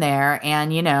go in there.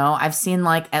 And, you know, I've seen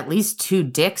like at least 2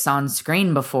 dicks on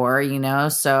screen before, you know,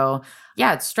 so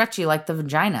yeah, it's stretchy like the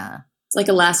vagina. It's like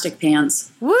elastic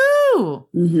pants. Woo!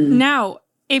 Mm-hmm. Now,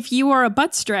 if you are a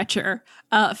butt stretcher,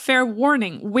 fair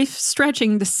warning, with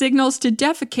stretching, the signals to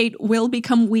defecate will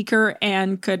become weaker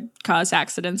and could cause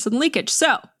accidents and leakage.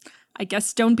 So I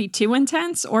guess don't be too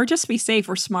intense or just be safe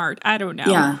or smart. I don't know.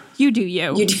 Yeah. You do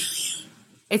you. You do.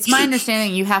 It's my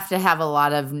understanding you have to have a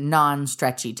lot of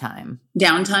non-stretchy time.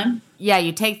 Downtime? Yeah,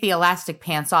 you take the elastic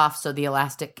pants off so the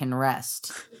elastic can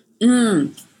rest.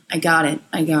 I got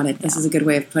it. This is a good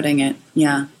way of putting it.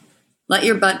 Yeah. Let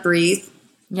your butt breathe.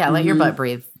 Yeah, let your butt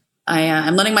breathe.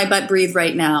 I'm letting my butt breathe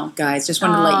right now, guys. Just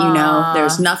wanted to let you know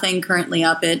there's nothing currently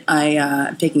up it.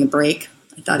 I'm taking a break.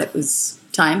 I thought it was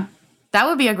time. That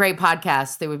would be a great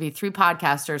podcast. There would be 3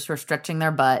 podcasters who are stretching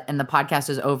their butt, and the podcast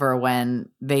is over when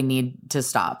they need to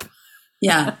stop.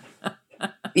 Yeah.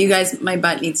 You guys, my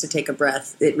butt needs to take a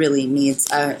breath. It really needs.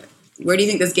 Where do you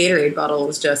think this Gatorade bottle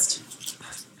was just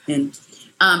in?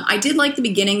 I did like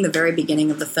the very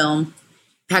beginning of the film.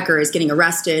 Pecker is getting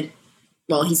arrested.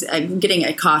 Well, he's getting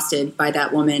accosted by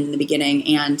that woman in the beginning,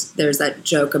 and there's that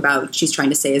joke about she's trying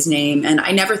to say his name. And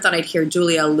I never thought I'd hear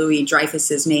Julia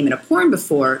Louis-Dreyfus's name in a porn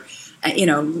before. You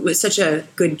know, it was such a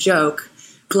good joke.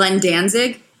 Glenn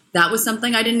Danzig, that was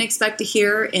something I didn't expect to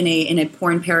hear in a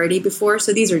porn parody before.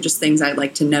 So these are just things I'd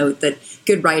like to note, that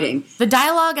good writing. The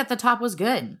dialogue at the top was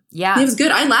good. Yeah. It was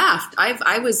good. I laughed.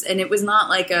 I was, and it was not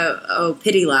like a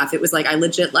pity laugh. It was like I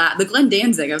legit laughed. The Glenn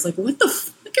Danzig, I was like, what the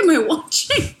fuck am I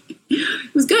watching?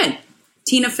 It was good.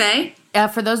 Tina Fey.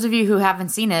 For those of you who haven't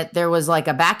seen it, there was like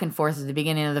a back and forth at the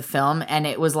beginning of the film, and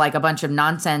it was like a bunch of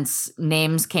nonsense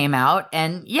names came out,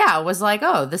 and yeah, it was like,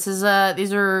 oh,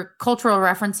 these are cultural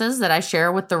references that I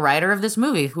share with the writer of this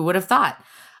movie. Who would have thought?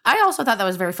 I also thought that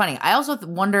was very funny. I also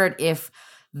wondered if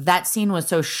that scene was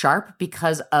so sharp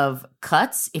because of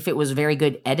cuts, if it was very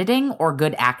good editing or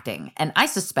good acting, and I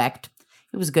suspect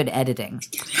it was good editing.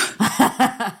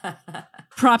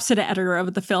 Props to the editor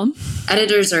of the film.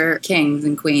 Editors are kings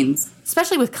and queens.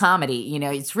 Especially with comedy, you know,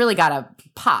 it's really got to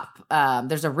pop.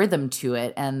 There's a rhythm to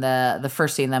it, and the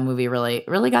first scene in that movie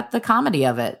really got the comedy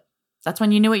of it. That's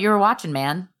when you knew what you were watching,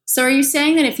 man. So are you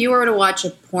saying that if you were to watch a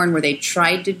porn where they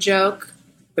tried to joke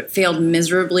but failed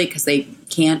miserably because they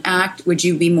can't act, would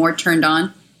you be more turned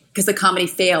on? Because the comedy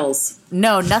fails.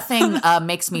 No, nothing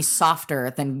makes me softer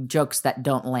than jokes that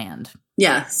don't land.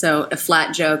 Yeah, so a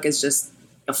flat joke is just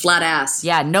a flat ass.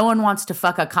 Yeah, no one wants to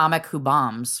fuck a comic who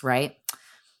bombs, right?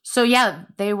 So yeah,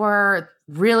 they were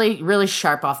really, really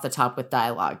sharp off the top with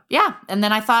dialogue. Yeah, and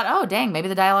then I thought, oh, dang, maybe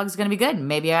the dialogue is going to be good.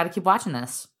 Maybe I got to keep watching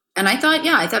this. And I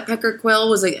thought Pecker Quill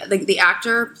was the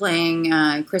actor playing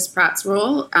Chris Pratt's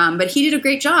role, but he did a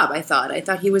great job, I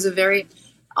thought he was a very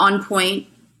on-point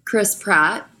Chris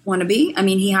Pratt wannabe. I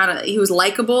mean, he was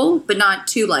likable, but not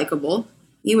too likable.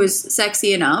 He was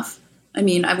sexy enough. I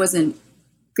mean, I wasn't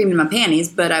creaming my panties,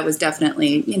 but I was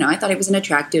definitely, you know, I thought he was an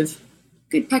attractive,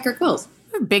 good Pecker Quill.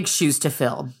 Big shoes to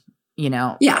fill, you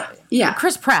know? Yeah.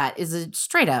 Chris Pratt is a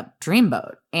straight up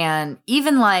dreamboat. And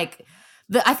even like,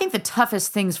 I think the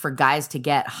toughest things for guys to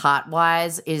get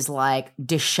hot-wise is like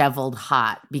disheveled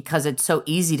hot, because it's so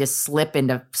easy to slip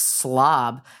into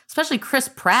slob, especially Chris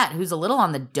Pratt, who's a little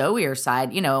on the doughier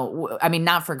side, you know, I mean,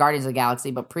 not for Guardians of the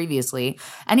Galaxy, but previously.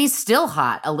 And he's still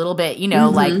hot a little bit, you know,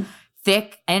 like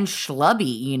thick and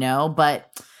schlubby, you know,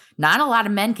 but not a lot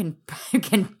of men can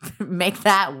make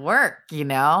that work, you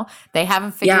know? They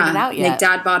haven't figured it out yet. Make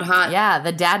dad bod hot. Yeah,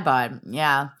 the dad bod,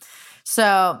 yeah.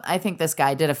 So I think this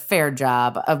guy did a fair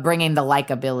job of bringing the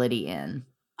likability in.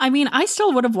 I mean, I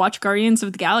still would have watched Guardians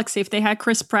of the Galaxy if they had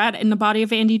Chris Pratt in the body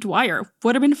of Andy Dwyer.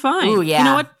 Would have been fine. Ooh, yeah. You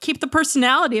know what? Keep the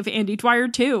personality of Andy Dwyer,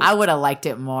 too. I would have liked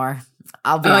it more.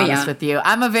 I'll be honest with you.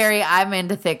 I'm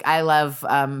into thick. I love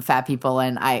fat people,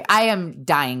 and I am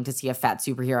dying to see a fat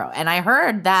superhero. And I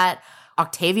heard that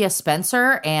Octavia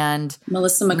Spencer and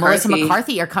Melissa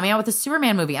McCarthy are coming out with a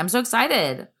Superman movie. I'm so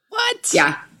excited. What?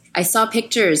 Yeah. I saw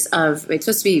pictures of, it's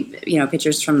supposed to be, you know,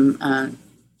 pictures from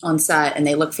on set, and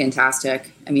they look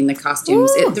fantastic. I mean, the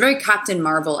costumes, they're very Captain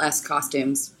Marvel-esque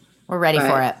costumes. We're ready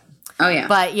for it. Oh, yeah.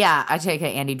 But yeah, I take an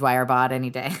Andy Dwyer bod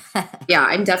any day. Yeah,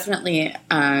 I'm definitely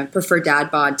prefer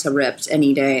dad bod to ripped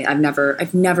any day. I've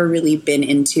never really been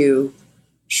into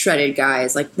shredded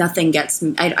guys. Like, nothing gets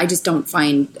me. I just don't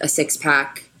find a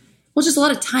six-pack. Well, just a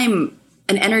lot of time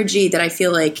and energy that I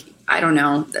feel like I don't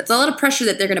know. That's a lot of pressure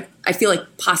that they're going to, I feel like,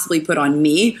 possibly put on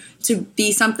me to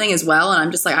be something as well. And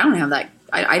I'm just like, I don't have that.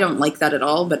 I don't like that at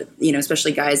all. But, you know,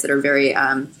 especially guys that are very,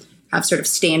 have sort of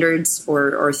standards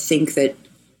or think that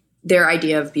their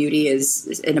idea of beauty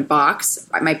is in a box.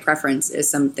 My preference is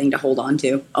something to hold on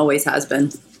to. Always has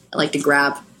been. I like to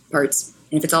grab parts.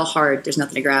 And if it's all hard, there's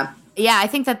nothing to grab. Yeah, I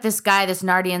think that this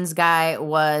Nardians guy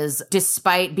was,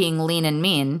 despite being lean and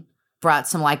mean, brought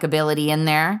some likability in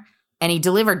there. And he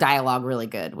delivered dialogue really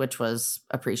good, which was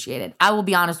appreciated. I will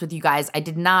be honest with you guys. I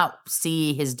did not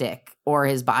see his dick or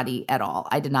his body at all.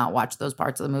 I did not watch those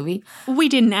parts of the movie. We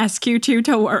didn't ask you to,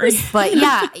 don't worry. But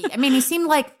yeah, I mean, he seemed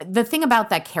like, the thing about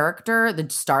that character, the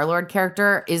Star-Lord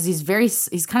character, is he's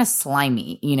kind of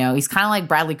slimy, you know? He's kind of like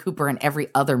Bradley Cooper in every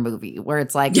other movie, where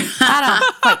it's like, I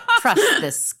don't quite trust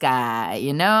this guy,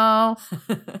 you know?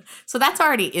 So that's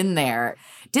already in there.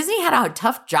 Disney had a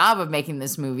tough job of making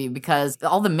this movie because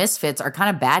all the misfits are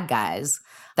kind of bad guys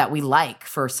that we like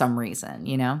for some reason,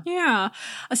 you know? Yeah.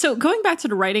 So going back to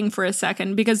the writing for a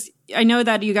second, because I know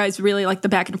that you guys really like the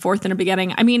back and forth in the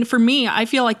beginning. I mean, for me, I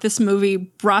feel like this movie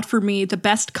brought for me the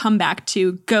best comeback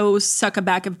to go suck a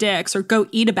bag of dicks or go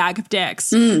eat a bag of dicks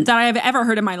that I have ever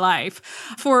heard in my life.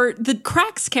 For the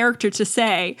Cracks character to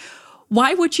say,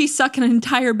 why would she suck an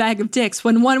entire bag of dicks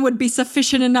when one would be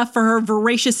sufficient enough for her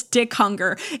voracious dick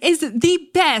hunger is the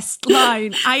best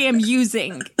line I am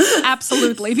using.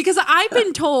 Absolutely. Because I've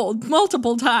been told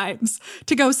multiple times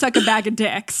to go suck a bag of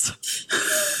dicks.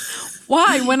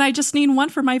 Why? When I just need one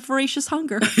for my voracious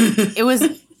hunger. It was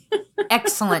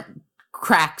excellent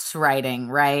Cracks writing,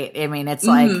 right? I mean, it's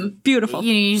like, beautiful.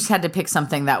 You just had to pick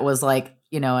something that was like,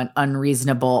 you know, an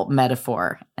unreasonable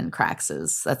metaphor, and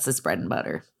that's his bread and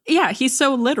butter. Yeah, he's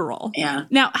so literal. Yeah.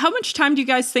 Now, how much time do you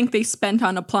guys think they spent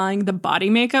on applying the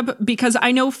body makeup? Because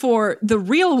I know for the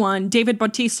real one, David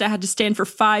Bautista had to stand for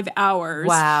 5 hours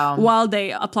while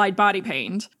they applied body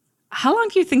paint. How long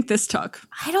do you think this took?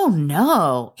 I don't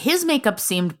know. His makeup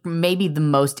seemed maybe the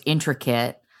most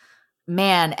intricate.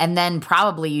 Man, and then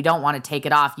probably you don't want to take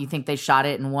it off. You think they shot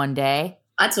it in one day?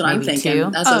 That's what I'm thinking. 2?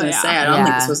 That's what I was going to say. I don't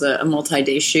think this was a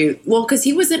multi-day shoot. Well, because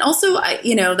he wasn't also,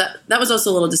 you know, that was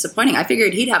also a little disappointing. I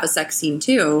figured he'd have a sex scene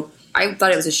too. I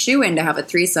thought it was a shoo-in to have a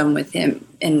threesome with him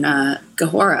and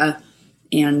Gahora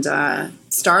and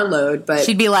Star-Lord, but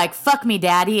she'd be like, "Fuck me,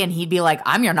 daddy," and he'd be like,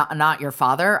 "I'm not your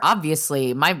father.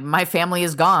 Obviously, my family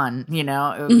is gone." You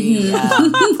know, it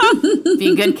would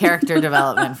be good character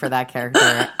development for that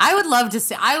character. I would love to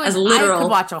see. I could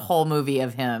watch a whole movie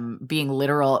of him being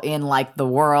literal in like the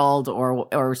world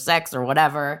or sex or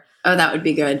whatever. Oh, that would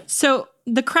be good. So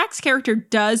the Cracks character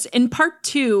does, in part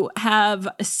 2, have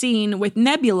a scene with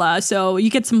Nebula, so you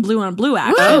get some blue on blue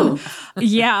action. Oh.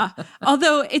 Yeah.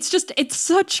 Although it's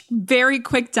such very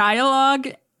quick dialogue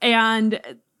and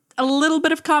a little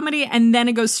bit of comedy, and then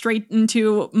it goes straight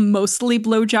into mostly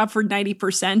blowjob for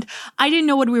 90%. I didn't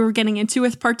know what we were getting into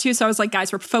with part 2, so I was like,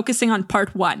 guys, we're focusing on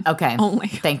part 1. Okay. Only.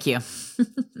 Thank you.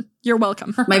 You're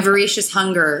welcome. My voracious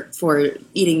hunger for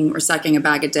eating or sucking a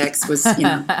bag of dicks was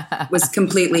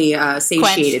completely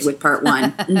satiated with part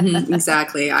 1. Mm-hmm,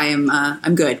 exactly.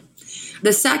 I'm good.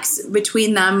 The sex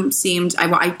between them seemed,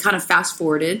 I kind of fast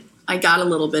forwarded. I got a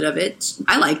little bit of it.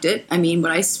 I liked it. I mean,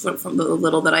 from the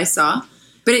little that I saw,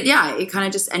 but it kind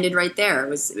of just ended right there. It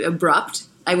was abrupt.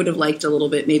 I would have liked a little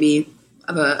bit maybe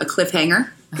of a cliffhanger,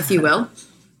 if you will.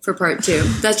 For part 2.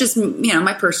 That's just,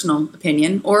 my personal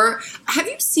opinion. Or have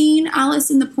you seen,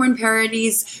 Alice, in the porn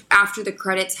parodies after the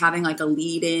credits having like a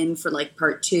lead in for like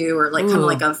part 2 or like kind of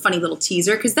like a funny little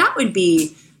teaser? Because that would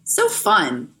be so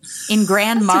fun. In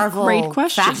grand Marvel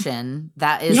fashion,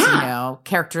 that is,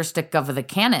 characteristic of the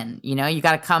canon. You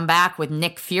got to come back with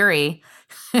Nick Fury.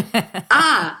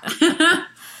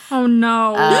 Oh,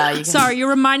 no. Sorry, you're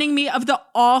reminding me of the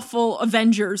awful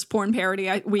Avengers porn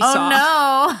parody we saw.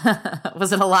 Oh, no.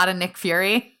 Was it a lot of Nick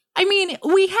Fury? I mean,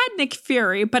 we had Nick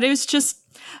Fury, but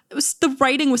the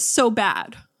writing was so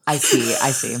bad. I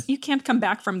see. You can't come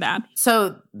back from that.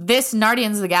 So this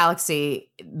Guardians of the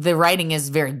Galaxy, the writing is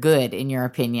very good, in your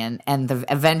opinion, and the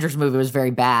Avengers movie was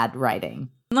very bad writing.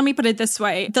 Let me put it this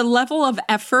way. The level of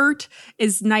effort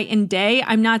is night and day.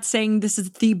 I'm not saying this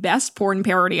is the best porn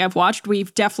parody I've watched.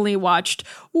 We've definitely watched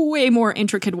way more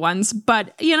intricate ones.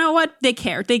 But you know what? They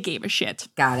cared. They gave a shit.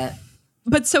 Got it.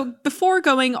 But so before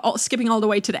skipping all the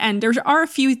way to the end, there are a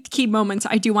few key moments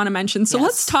I do want to mention. So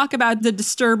let's talk about the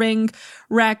disturbing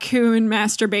raccoon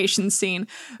masturbation scene.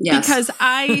 Yes. Because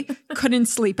I couldn't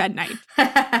sleep at night.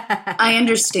 I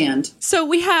understand. So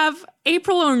we have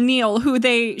April O'Neil, who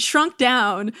they shrunk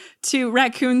down to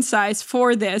raccoon size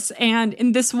for this. And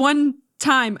in this one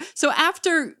time, so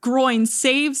after Groin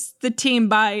saves the team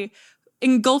by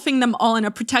engulfing them all in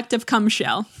a protective cum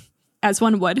shell, as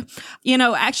one would. You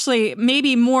know, actually,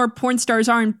 maybe more porn stars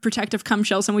are in protective cum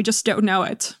shells and we just don't know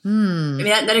it. I mean,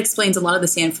 that explains a lot of the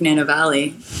San Fernando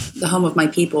Valley, the home of my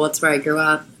people. It's where I grew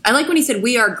up. I like when he said,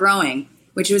 we are growing,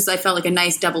 which was, I felt like a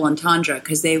nice double entendre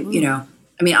because they, you know,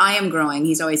 I mean, I am growing.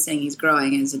 He's always saying he's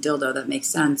growing as a dildo. That makes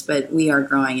sense. But we are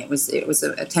growing. It was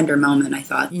a tender moment, I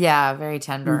thought. Yeah, very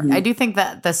tender. I do think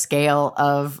that the scale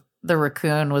of the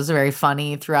raccoon was very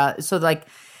funny throughout. So, like,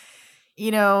 you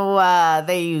know,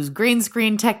 they use green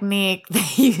screen technique. They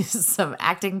use some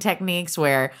acting techniques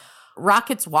where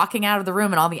Rocket's walking out of the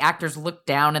room and all the actors look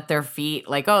down at their feet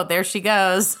like, oh, there she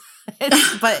goes.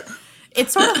 But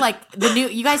it's sort of like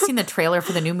you guys seen the trailer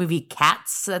for the new movie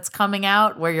Cats that's coming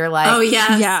out where you're like, oh,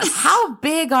 yeah. Yes. How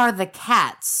big are the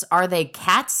cats? Are they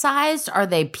cat-sized? Are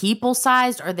they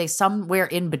people-sized? Are they somewhere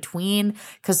in between?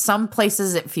 Because some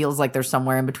places it feels like they're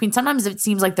somewhere in between. Sometimes it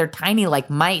seems like they're tiny like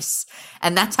mice.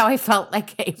 And that's how I felt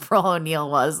like April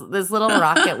O'Neil was. This little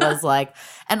Rocket was like,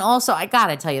 and also I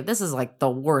gotta tell you, this is like the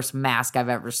worst mask I've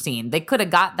ever seen. They could have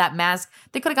got that mask.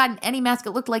 They could have gotten any mask.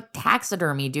 It looked like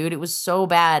taxidermy, dude. It was so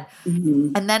bad.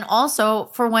 Mm-hmm. And then also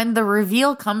for when the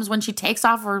reveal comes, when she takes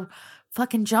off her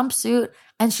fucking jumpsuit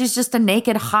and she's just a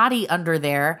naked hottie under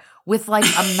there with like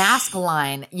a mask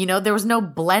line. You know, there was no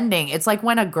blending. It's like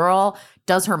when a girl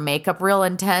does her makeup real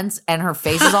intense and her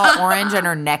face is all orange and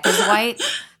her neck is white.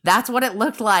 That's what it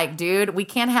looked like, dude. We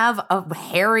can't have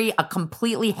a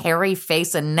completely hairy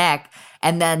face and neck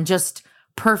and then just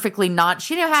perfectly not.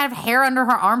 She didn't have hair under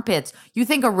her armpits. You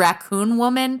think a raccoon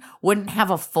woman wouldn't have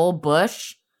a full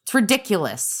bush? It's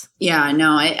ridiculous. Yeah,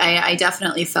 no, I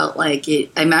definitely felt like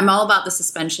it. I'm all about the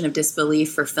suspension of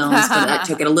disbelief for films, but that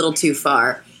took it a little too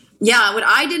far. Yeah, what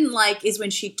I didn't like is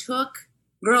when she took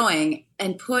Growing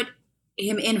and put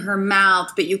him in her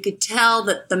mouth, but you could tell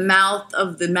that the mouth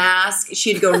of the mask,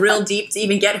 she'd go real deep to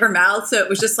even get her mouth. So it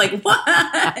was just like, what?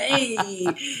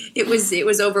 It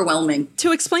was overwhelming.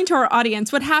 To explain to our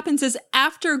audience, what happens is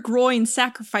after Groin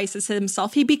sacrifices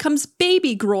himself, he becomes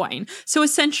baby Groin. So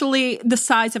essentially the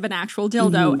size of an actual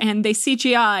dildo, and they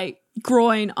CGI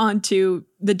Groin onto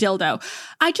the dildo.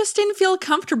 I just didn't feel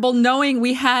comfortable knowing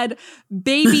we had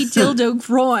baby dildo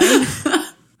Groin.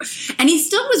 And he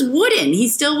still was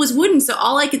wooden. So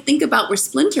all I could think about were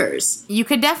splinters. You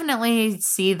could definitely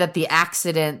see that the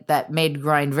accident that made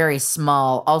Groin very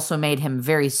small also made him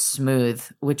very smooth,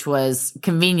 which was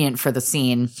convenient for the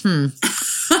scene.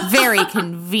 Very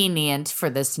convenient for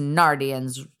this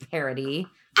Nardians parody.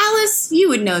 Alice, you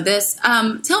would know this.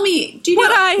 Tell me, do you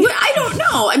know? I don't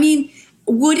know. I mean,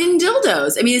 wooden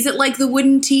dildos. I mean, is it like the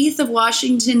wooden teeth of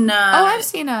Washington? I've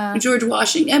seen George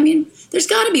Washington. I mean, there's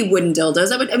got to be wooden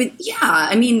dildos.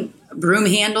 Broom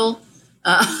handle.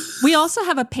 We also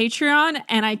have a Patreon,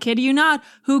 and I kid you not,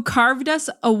 who carved us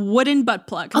a wooden butt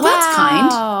plug. Oh, that's kind.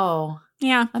 Oh,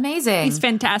 yeah, amazing. He's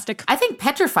fantastic. I think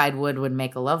petrified wood would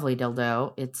make a lovely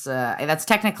dildo. It's that's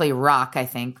technically rock, I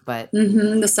think, but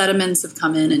the sediments have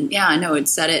come in, and yeah, I know it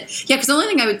said it. Yeah, because the only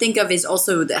thing I would think of is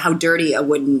also how dirty a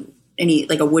wooden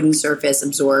surface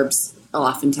absorbs.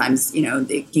 Oftentimes, you know,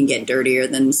 they can get dirtier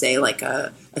than, say, like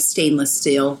a stainless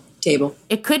steel table.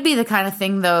 It could be the kind of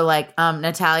thing, though, like,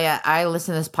 Natalia, I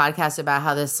listened to this podcast about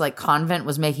how this, like, convent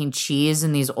was making cheese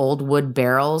in these old wood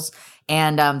barrels,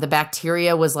 and the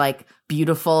bacteria was, like,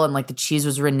 beautiful, and, like, the cheese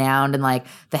was renowned, and, like,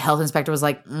 the health inspector was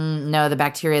like, no, the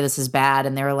bacteria, this is bad,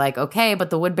 and they were like, okay, but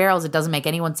the wood barrels, it doesn't make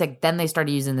anyone sick. Then they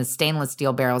started using the stainless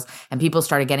steel barrels, and people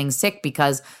started getting sick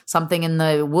because something in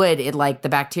the wood, the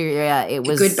bacteria, it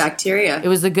was good bacteria. It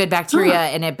was the good bacteria,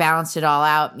 and it balanced it all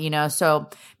out, you know, so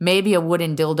maybe a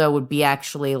wooden dildo would be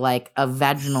actually, like, a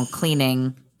vaginal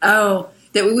cleaning. Oh,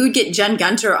 that we would get Jen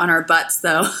Gunter on our butts,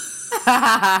 though.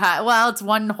 Well, it's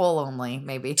one hole only,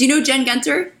 maybe. Do you know Jen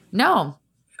Gunter? No.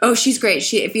 Oh, she's great.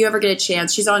 If you ever get a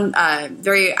chance, she's on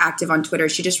very active on Twitter.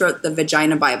 She just wrote the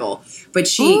Vagina Bible, but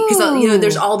because you know,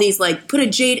 there's all these like put a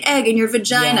jade egg in your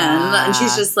vagina, and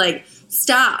she's just like,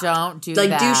 stop, don't do like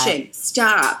that. Douching,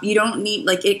 stop. You don't need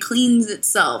it cleans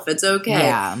itself. It's okay.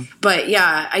 Yeah. But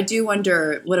yeah, I do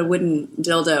wonder what a wooden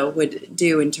dildo would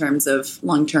do in terms of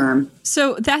long term.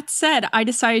 So that said, I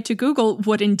decided to Google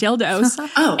wooden dildos.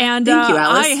 Thank you,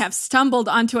 Alice. I have stumbled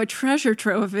onto a treasure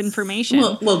trove of information.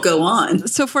 We'll go on.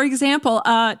 So, for example,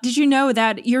 did you know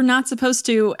that you're not supposed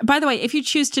to? By the way, if you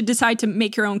choose to decide to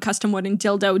make your own custom wooden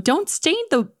dildo, don't stain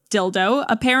the dildo.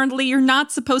 Apparently, you're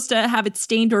not supposed to have it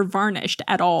stained or varnished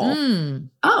at all.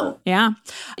 Oh. Yeah.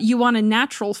 You want a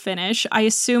natural finish. I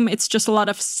assume it's just a lot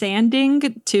of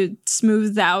sanding to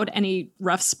smooth out any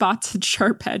rough spots and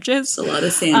sharp edges. A lot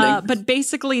of sanding. But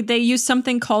basically, they use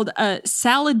something called a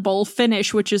salad bowl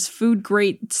finish, which is food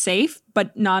grade safe,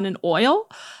 but not an oil.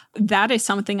 That is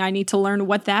something I need to learn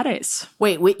what that is.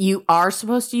 Wait, you are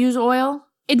supposed to use oil?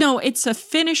 No, it's a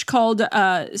finish called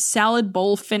salad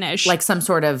bowl finish. Like some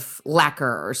sort of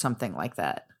lacquer or something like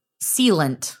that.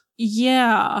 Sealant.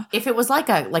 Yeah. If it was like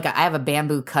I have a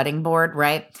bamboo cutting board,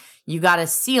 right? You got to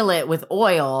seal it with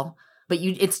oil, but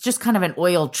it's just kind of an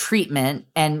oil treatment,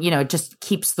 and it just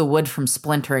keeps the wood from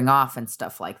splintering off and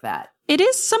stuff like that. It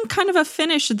is some kind of a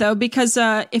finish, though, because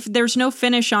if there's no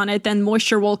finish on it, then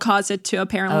moisture will cause it to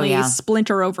apparently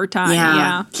splinter over time.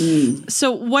 Yeah.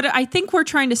 So what I think we're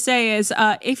trying to say is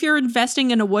if you're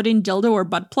investing in a wooden dildo or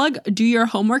butt plug, do your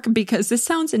homework, because this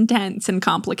sounds intense and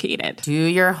complicated. Do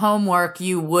your homework,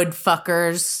 you wood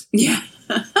fuckers. Yeah.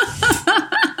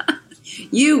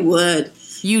 You would.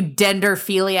 You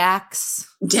dendrophiliacs.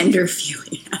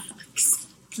 Dendrophiliacs.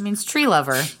 It means tree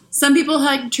lover. Some people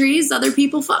hug trees, other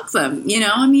people fuck them.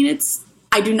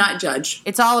 I do not judge.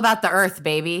 It's all about the earth,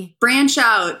 baby. Branch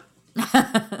out.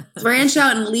 Branch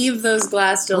out and leave those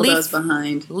glass dildos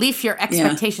behind. Leave your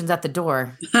expectations at the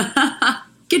door.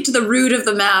 Get to the root of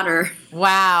the matter.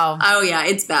 Wow. Oh, yeah,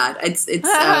 it's bad. It's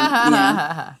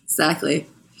yeah, exactly.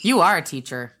 You are a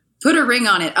teacher. Put a ring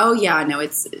on it. Oh, yeah, no, the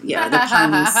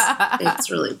puns. It's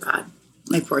really bad.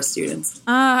 My poor students.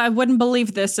 I wouldn't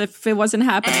believe this if it wasn't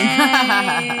happening.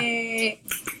 Hey.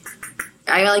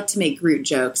 I like to make Groot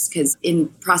jokes because in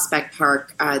Prospect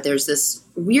Park, there's this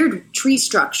weird tree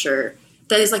structure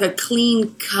that is like a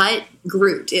clean cut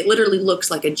Groot. It literally looks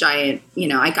like a giant,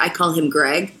 I call him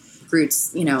Greg,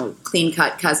 Groot's, clean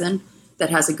cut cousin that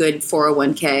has a good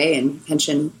 401k and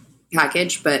pension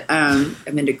package. But I'm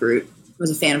into Groot. I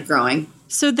was a fan of growing.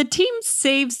 So the team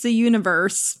saves the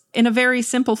universe in a very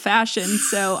simple fashion.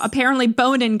 So apparently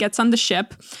Bonin gets on the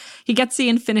ship. He gets the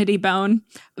Infinity Bone.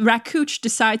 Rakooch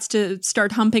decides to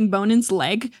start humping Bonin's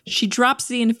leg. She drops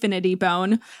the Infinity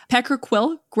Bone. Pecker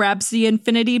Quill grabs the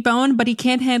Infinity Bone, but he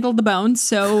can't handle the bone.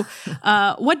 So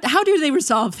how do they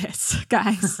resolve this,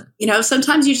 guys?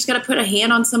 Sometimes you just got to put a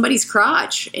hand on somebody's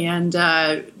crotch. And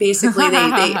basically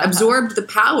they absorbed the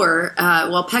power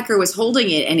while Pecker was holding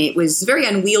it. And it was very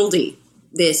unwieldy,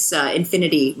 this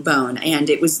Infinity Bone. And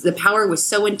the power was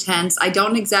so intense. I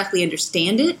don't exactly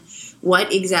understand it,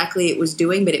 what exactly it was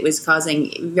doing, but it was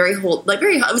causing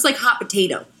it was like hot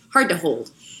potato, hard to hold.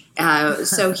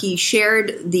 So he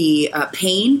shared the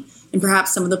pain and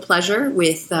perhaps some of the pleasure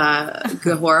with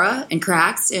Gahora and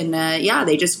Krax. And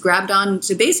they just grabbed on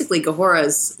to basically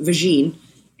Gahora's vagine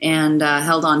and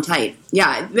held on tight.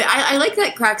 Yeah, I like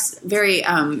that Krax very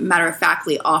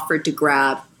matter-of-factly offered to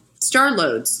grab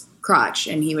Star-Lord's crotch.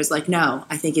 And he was like, no,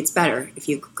 I think it's better if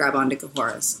you grab onto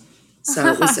Gahora's.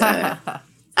 So it was...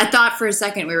 I thought for a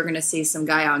second we were going to see some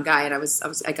guy on guy, and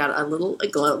I got a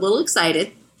little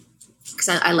excited because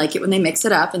I like it when they mix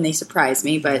it up and they surprise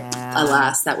me. But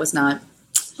alas, that was not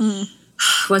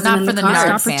wasn't not in for the the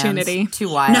cards. nerd Opportunity. fans. Too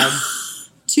wild. No,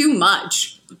 too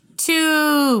much.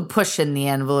 Too pushing the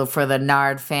envelope for the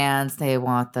Nard fans. They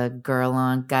want the girl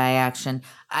on guy action.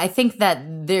 I think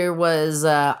that there was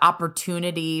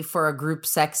opportunity for a group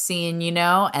sex scene,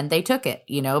 and they took it,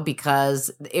 because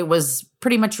it was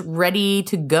pretty much ready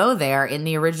to go there in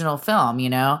the original film,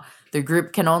 The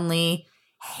group can only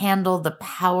handle the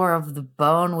power of the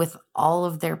bone with all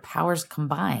of their powers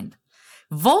combined.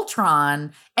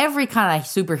 Voltron, every kind of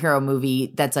superhero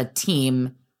movie that's a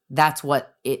team, that's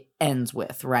what it ends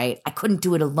with, right? I couldn't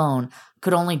do it alone. I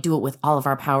could only do it with all of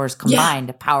our powers combined.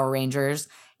 Yeah. Power Rangers,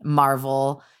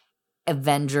 Marvel,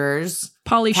 Avengers,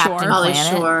 Pauly Shore. Pauly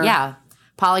Shore. Yeah.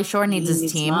 Pauly Shore needs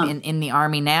his team in the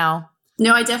army now.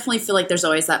 No, I definitely feel like there's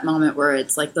always that moment where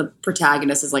it's like the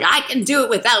protagonist is like, I can do it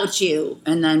without you,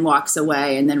 and then walks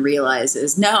away and then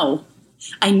realizes, no,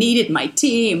 I needed my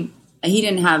team. And he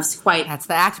didn't have quite... That's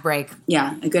the act break.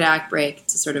 Yeah, a good act break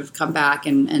to sort of come back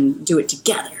and do it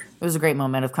together. It was a great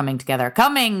moment of coming together.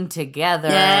 Coming together.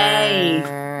 Yay.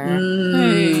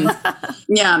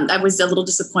 Yeah, I was a little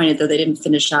disappointed that they didn't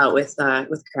finish out with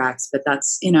Krax, but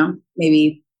that's,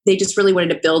 maybe they just really wanted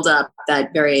to build up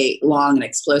that very long and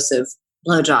explosive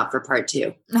blowjob for part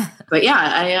 2. But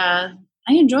yeah,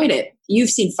 I enjoyed it. You've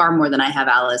seen far more than I have,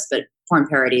 Alice, but porn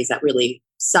parodies that really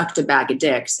sucked a bag of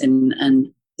dicks,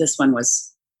 and this one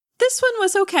was This one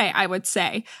was okay, I would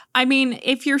say. I mean,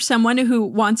 if you're someone who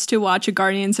wants to watch a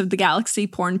Guardians of the Galaxy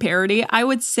porn parody, I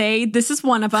would say this is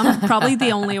one of them, probably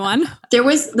the only one. There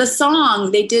was the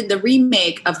song, they did the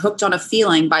remake of Hooked on a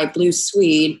Feeling by Blue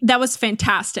Swede. That was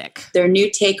fantastic. Their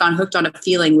new take on Hooked on a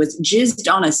Feeling was Jizzed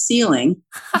on a Ceiling.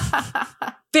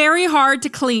 Very hard to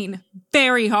clean.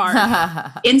 Very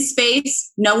hard. In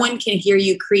space, no one can hear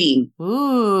you cream.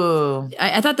 Ooh.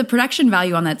 I thought the production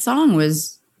value on that song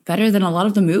was better than a lot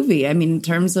of the movie. I mean, in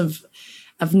terms of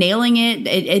nailing it,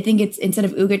 I think it's instead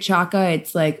of Ooga Chaka,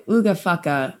 it's like Ooga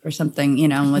Fucka or something, you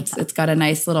know. It's got a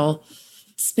nice little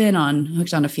spin on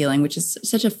Hooked on a Feeling, which is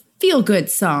such a feel-good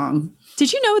song.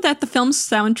 Did you know that the film's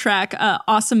soundtrack,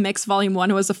 Awesome Mix Volume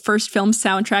 1, was the first film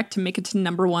soundtrack to make it to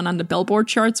 #1 on the Billboard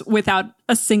charts without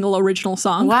a single original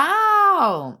song?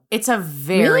 Wow. It's a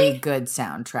very Really? good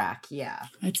soundtrack. Yeah.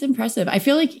 That's impressive. I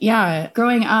feel like,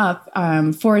 growing up,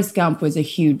 Forrest Gump was a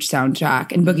huge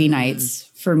soundtrack, and Boogie Nights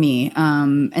for me.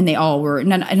 And they all were, I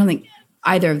don't think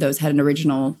either of those had an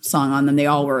original song on them. They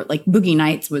all were, like, Boogie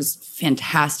Nights was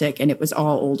fantastic, and it was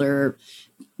all older,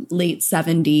 late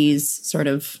 70s sort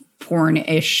of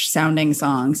porn-ish sounding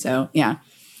song. So, yeah.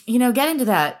 You know, get into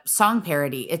that song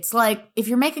parody. It's like, if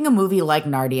you're making a movie like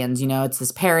Nardians, you know, it's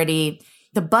this parody.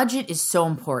 The budget is so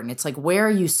important. It's like, where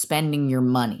are you spending your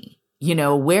money? You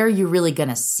know, where are you really going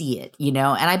to see it? You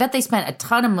know, and I bet they spent a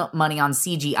ton of money on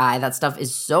CGI. That stuff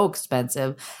is so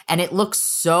expensive and it looks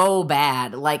so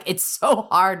bad. Like, it's so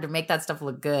hard to make that stuff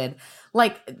look good.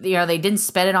 Like, you know, they didn't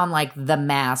spend it on like The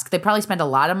Mask. They probably spent a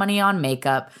lot of money on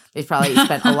makeup. They probably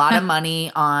spent a lot of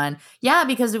money on,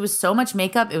 because it was so much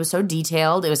makeup. It was so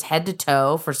detailed. It was head to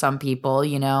toe for some people,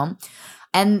 you know.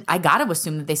 And I got to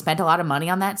assume that they spent a lot of money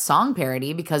on that song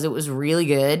parody because it was really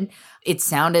good. It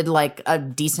sounded like a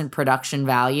decent production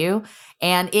value.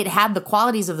 And it had the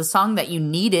qualities of the song that you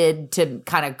needed to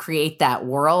kind of create that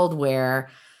world where,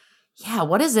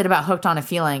 what is it about Hooked on a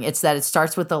Feeling? It's that it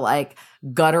starts with the like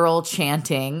guttural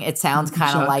chanting. It sounds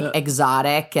kind of like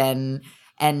exotic and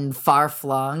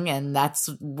far-flung, and that's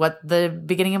what the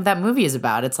beginning of that movie is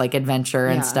about. It's like adventure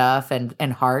and stuff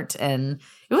and heart, and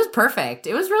it was perfect.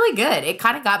 It was really good. It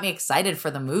kind of got me excited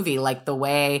for the movie, like the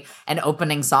way an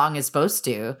opening song is supposed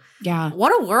to. Yeah.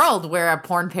 What a world where a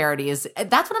porn parody is.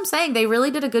 That's what I'm saying. They really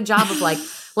did a good job of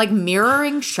like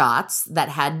mirroring shots that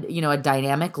had, you know, a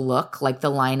dynamic look, like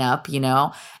the lineup, you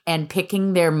know, and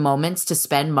picking their moments to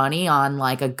spend money on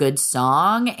like a good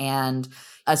song and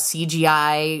a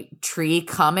CGI tree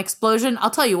cum explosion. I'll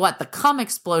tell you what, the cum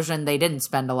explosion, they didn't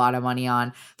spend a lot of money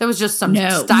on. There was just some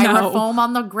styrofoam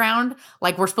on the ground.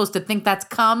 Like, we're supposed to think that's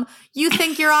cum. You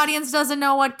think your audience doesn't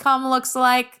know what cum looks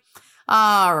like?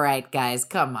 All right, guys,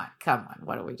 come on.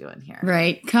 What are we doing here?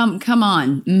 Right. Come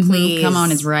on. Mm-hmm. Please. Come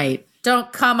on is right.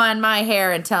 Don't come on my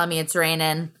hair and tell me it's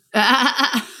raining.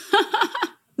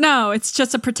 No, it's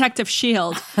just a protective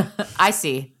shield. I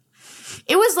see.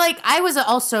 It was like, I was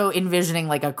also envisioning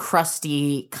like a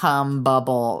crusty cum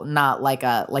bubble, not like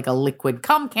a liquid.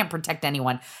 Cum can't protect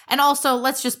anyone. And also,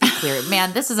 let's just be clear,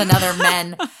 man, this is another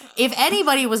men. If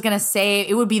anybody was going to say,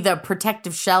 it would be the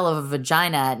protective shell of a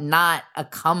vagina, not a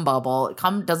cum bubble.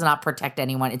 Cum does not protect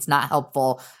anyone. It's not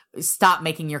helpful. Stop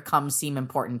making your cum seem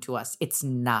important to us. It's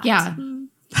not. Yeah.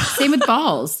 Same with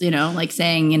balls, you know, like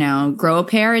saying, you know, grow a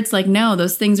pair. It's like, no,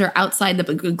 those things are outside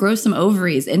grow some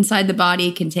ovaries inside the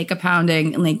body, can take a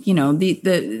pounding, and like, you know,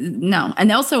 no. And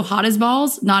also hot as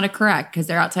balls, not a correct because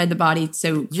they're outside the body.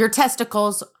 So your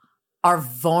testicles are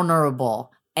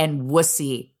vulnerable, and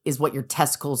wussy is what your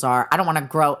testicles are. I don't want to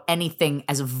grow anything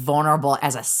as vulnerable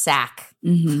as a sack.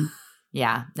 Mm-hmm.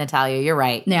 Yeah, Natalia, you're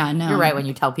right. Yeah, no. You're right when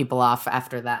you tell people off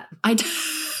after that.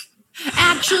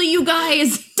 Actually, you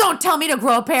guys, don't tell me to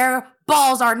grow a pair.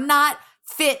 Balls are not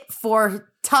fit for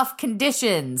tough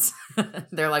conditions.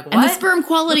 They're like, what? And the sperm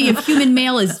quality of human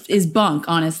male is bunk,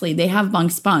 honestly. They have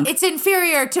bunk spunk. It's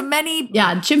inferior to many.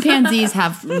 Yeah, chimpanzees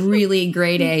have really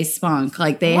grade A spunk.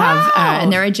 Like they have,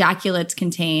 and their ejaculates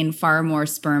contain far more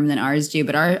sperm than ours do.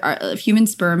 But our human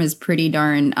sperm is pretty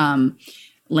darn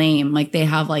lame. Like they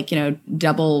have like, you know,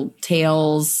 double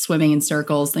tails, swimming in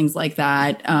circles, things like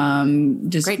that.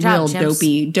 Just great job,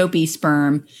 real dopey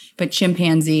sperm. But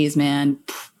chimpanzees, man,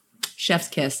 chef's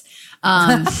kiss.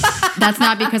 That's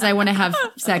not because I want to have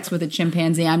sex with a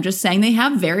chimpanzee. I'm just saying they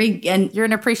have and you're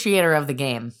an appreciator of the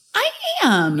game. I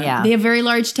am. Yeah. They have very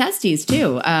large testes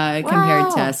too,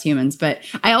 compared to us humans. But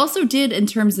I also did, in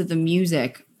terms of the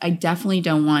music, I definitely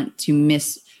don't want to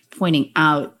miss pointing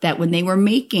out that when they were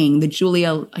making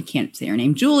the I can't say her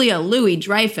name, Julia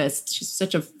Louis-Dreyfus, she's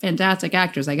such a fantastic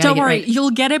actress. I gotta Don't worry, right.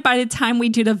 you'll get it by the time we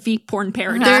do the Veep porn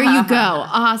parody. There you go.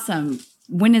 Awesome.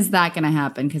 when is that going to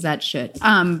happen? Because that should.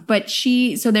 But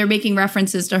so they're making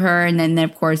references to her, and then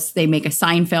of course they make a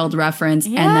Seinfeld reference,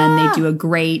 and then they do a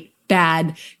great,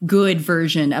 bad, good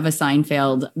version of a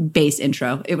Seinfeld bass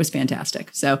intro. It was fantastic.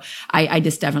 So I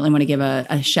just definitely want to give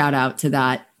a shout out to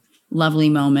that lovely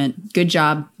moment. Good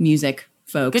job, music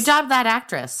folks. Good job, that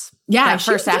actress. Yeah, that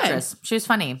first actress. She was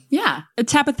funny. Yeah.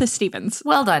 Tabitha Stevens.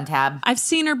 Well done, Tab. I've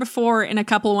seen her before in a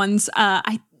couple ones.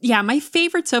 My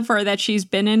favorite so far that she's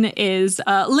been in is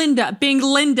Linda, being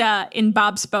Linda in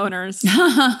Bob's Boners.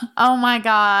 Oh my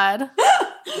God.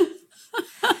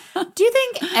 Do you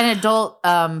think an adult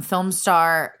film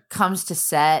star comes to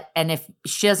set and if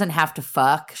she doesn't have to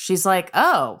fuck, she's like,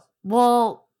 oh,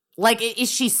 well, like,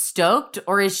 is she stoked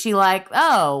or is she like,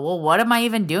 oh, well, what am I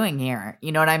even doing here?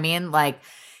 You know what I mean? Like,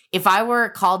 if I were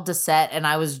called to set and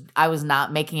I was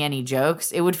not making any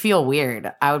jokes, it would feel weird.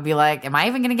 I would be like, am I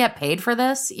even going to get paid for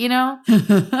this? You know?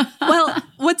 Well,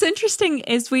 what's interesting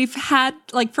is we've had,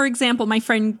 like, for example, my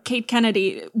friend Kate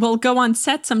Kennedy will go on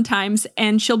set sometimes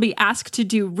and she'll be asked to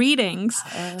do readings.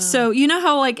 So you know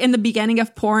how, like, in the beginning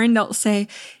of porn, they'll say,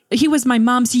 he was my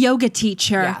mom's yoga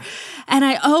teacher. Yeah. And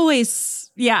I always...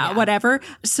 Yeah, whatever.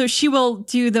 So she will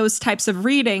do those types of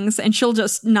readings and she'll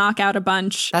just knock out a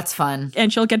bunch. That's fun.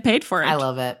 And she'll get paid for it. I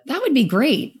love it. That would be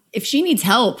great. If she needs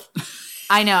help.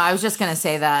 I know. I was just going to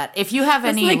say that. If you have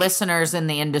any listeners in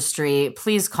the industry,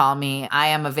 please call me. I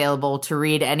am available to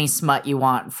read any smut you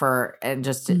want for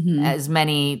just as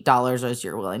many dollars as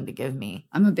you're willing to give me.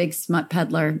 I'm a big smut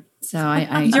peddler. So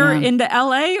You're into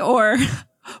LA or...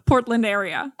 Portland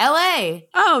area. LA.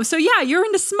 Oh, so yeah, you're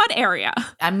in the smut area.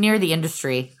 I'm near the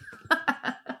industry.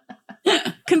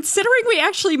 Considering we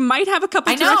actually might have a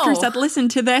couple directors that listen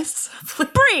to this.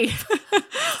 Brie,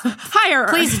 hire her.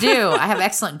 Please do. I have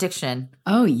excellent diction.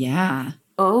 Oh, yeah.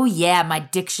 Oh, yeah. My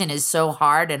diction is so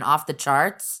hard and off the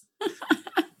charts.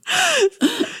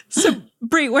 So,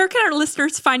 Brie, where can our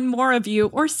listeners find more of you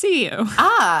or see you?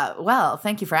 Well,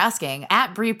 thank you for asking.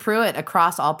 At Brie Pruitt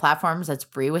across all platforms. That's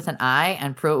Brie with an I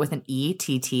and Pruitt with an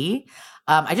E-T-T.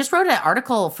 I just wrote an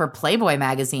article for Playboy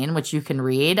magazine, which you can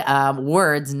read.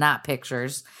 Words, not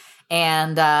pictures.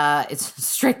 And it's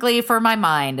strictly for my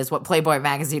mind is what Playboy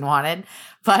magazine wanted.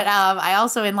 But I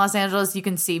also, in Los Angeles, you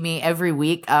can see me every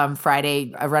week.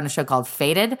 Friday, I run a show called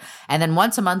Faded. And then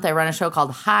once a month, I run a show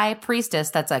called High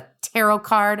Priestess. That's a tarot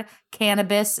card,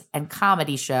 cannabis, and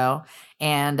comedy show.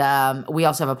 And we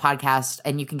also have a podcast,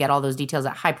 and you can get all those details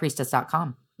at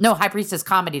highpriestess.com. No,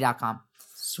 highpriestesscomedy.com.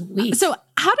 Sweet. So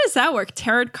how does that work?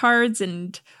 Tarot cards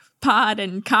and pod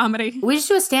and comedy? We just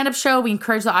do a stand-up show. We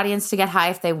encourage the audience to get high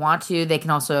if they want to. They can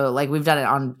also, like, we've done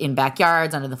it in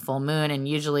backyards under the full moon, and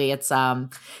usually it's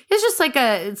just like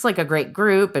a great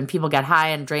group, and people get high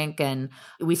and drink, and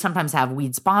we sometimes have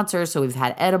weed sponsors, so we've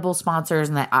had edible sponsors,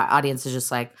 and the audience is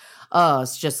just like, oh,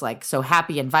 it's just like so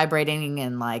happy and vibrating,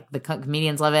 and like the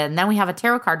comedians love it. And then we have a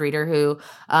tarot card reader who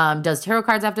does tarot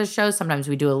cards after the show. Sometimes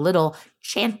we do a little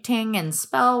chanting and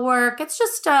spell work. It's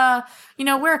just,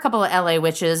 we're a couple of LA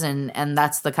witches, and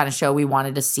that's the kind of show we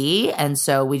wanted to see. And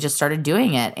so we just started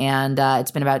doing it. And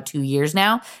it's been about 2 years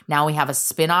now. Now we have a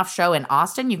spin-off show in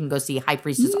Austin. You can go see High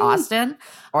Priestess Austin,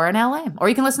 or in LA. Or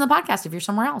you can listen to the podcast if you're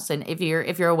somewhere else. And if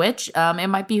you're a witch, it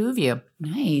might behoove you.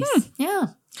 Nice. Yeah.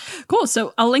 Cool.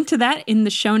 So I'll link to that in the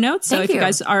show notes. So Thank if you you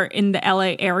guys are in the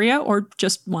LA area or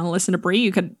just want to listen to Brie,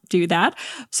 you could do that.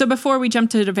 So before we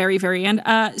jump to the very, very end,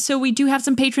 so we do have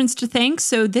some patrons to thank.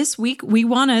 So this week we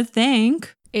want to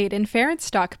thank Aiden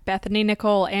Ferenstock, Bethany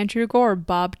Nicole, Andrew Gore,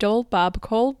 Bob Dole, Bob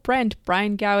Cole, Brent,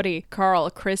 Brian Gowdy, Carl,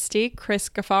 Christy, Chris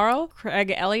Gaffaro,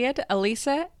 Craig Elliott,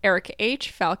 Elisa, Eric H.,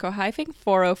 Falco Hyphing,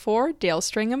 404, Dale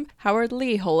Stringham, Howard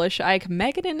Lee, Holish Ike,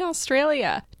 Megan in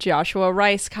Australia, Joshua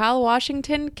Rice, Kyle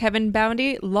Washington, Kevin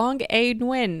Boundy, Long A.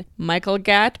 Nguyen, Michael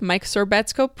Gatt, Mike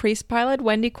Sorbetsko, Priest Pilot,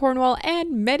 Wendy Cornwall,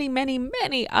 and many, many,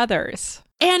 many others.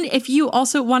 And if you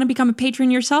also want to become a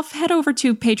patron yourself, head over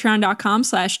to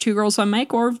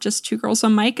patreon.com/2girlsonemic or just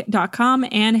 2girlsonemic.com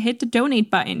and hit the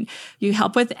donate button. You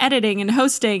help with editing and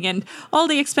hosting and all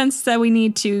the expenses that we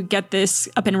need to get this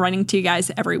up and running to you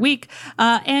guys every week.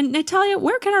 And Natalia,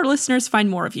 where can our listeners find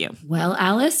more of you? Well,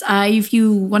 Alice, if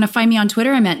you want to find me on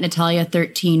Twitter, I'm at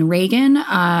Natalia13Reagan.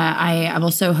 I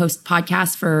also host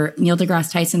podcasts for Neil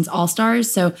deGrasse Tyson's All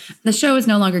Stars. So the show is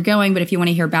no longer going, but if you want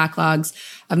to hear backlogs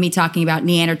of me talking about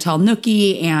Neanderthal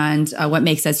Nookie and what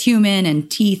makes us human and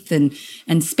teeth and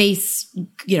space,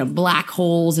 black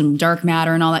holes and dark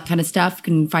matter and all that kind of stuff, you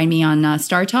can find me on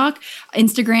Star Talk,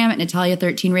 Instagram at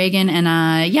Natalia13Reagan.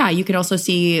 And you could also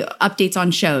see updates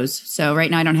on shows. So right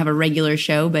now I don't have a regular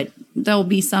show, but there'll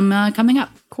be some coming up.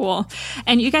 Cool.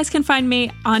 And you guys can find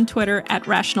me on Twitter at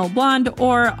Rational Blonde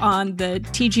or on the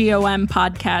TGOM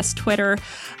podcast Twitter.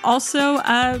 Also,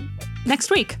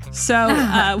 next week.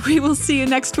 So we will see you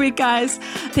next week, guys.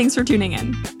 Thanks for tuning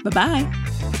in. Bye-bye.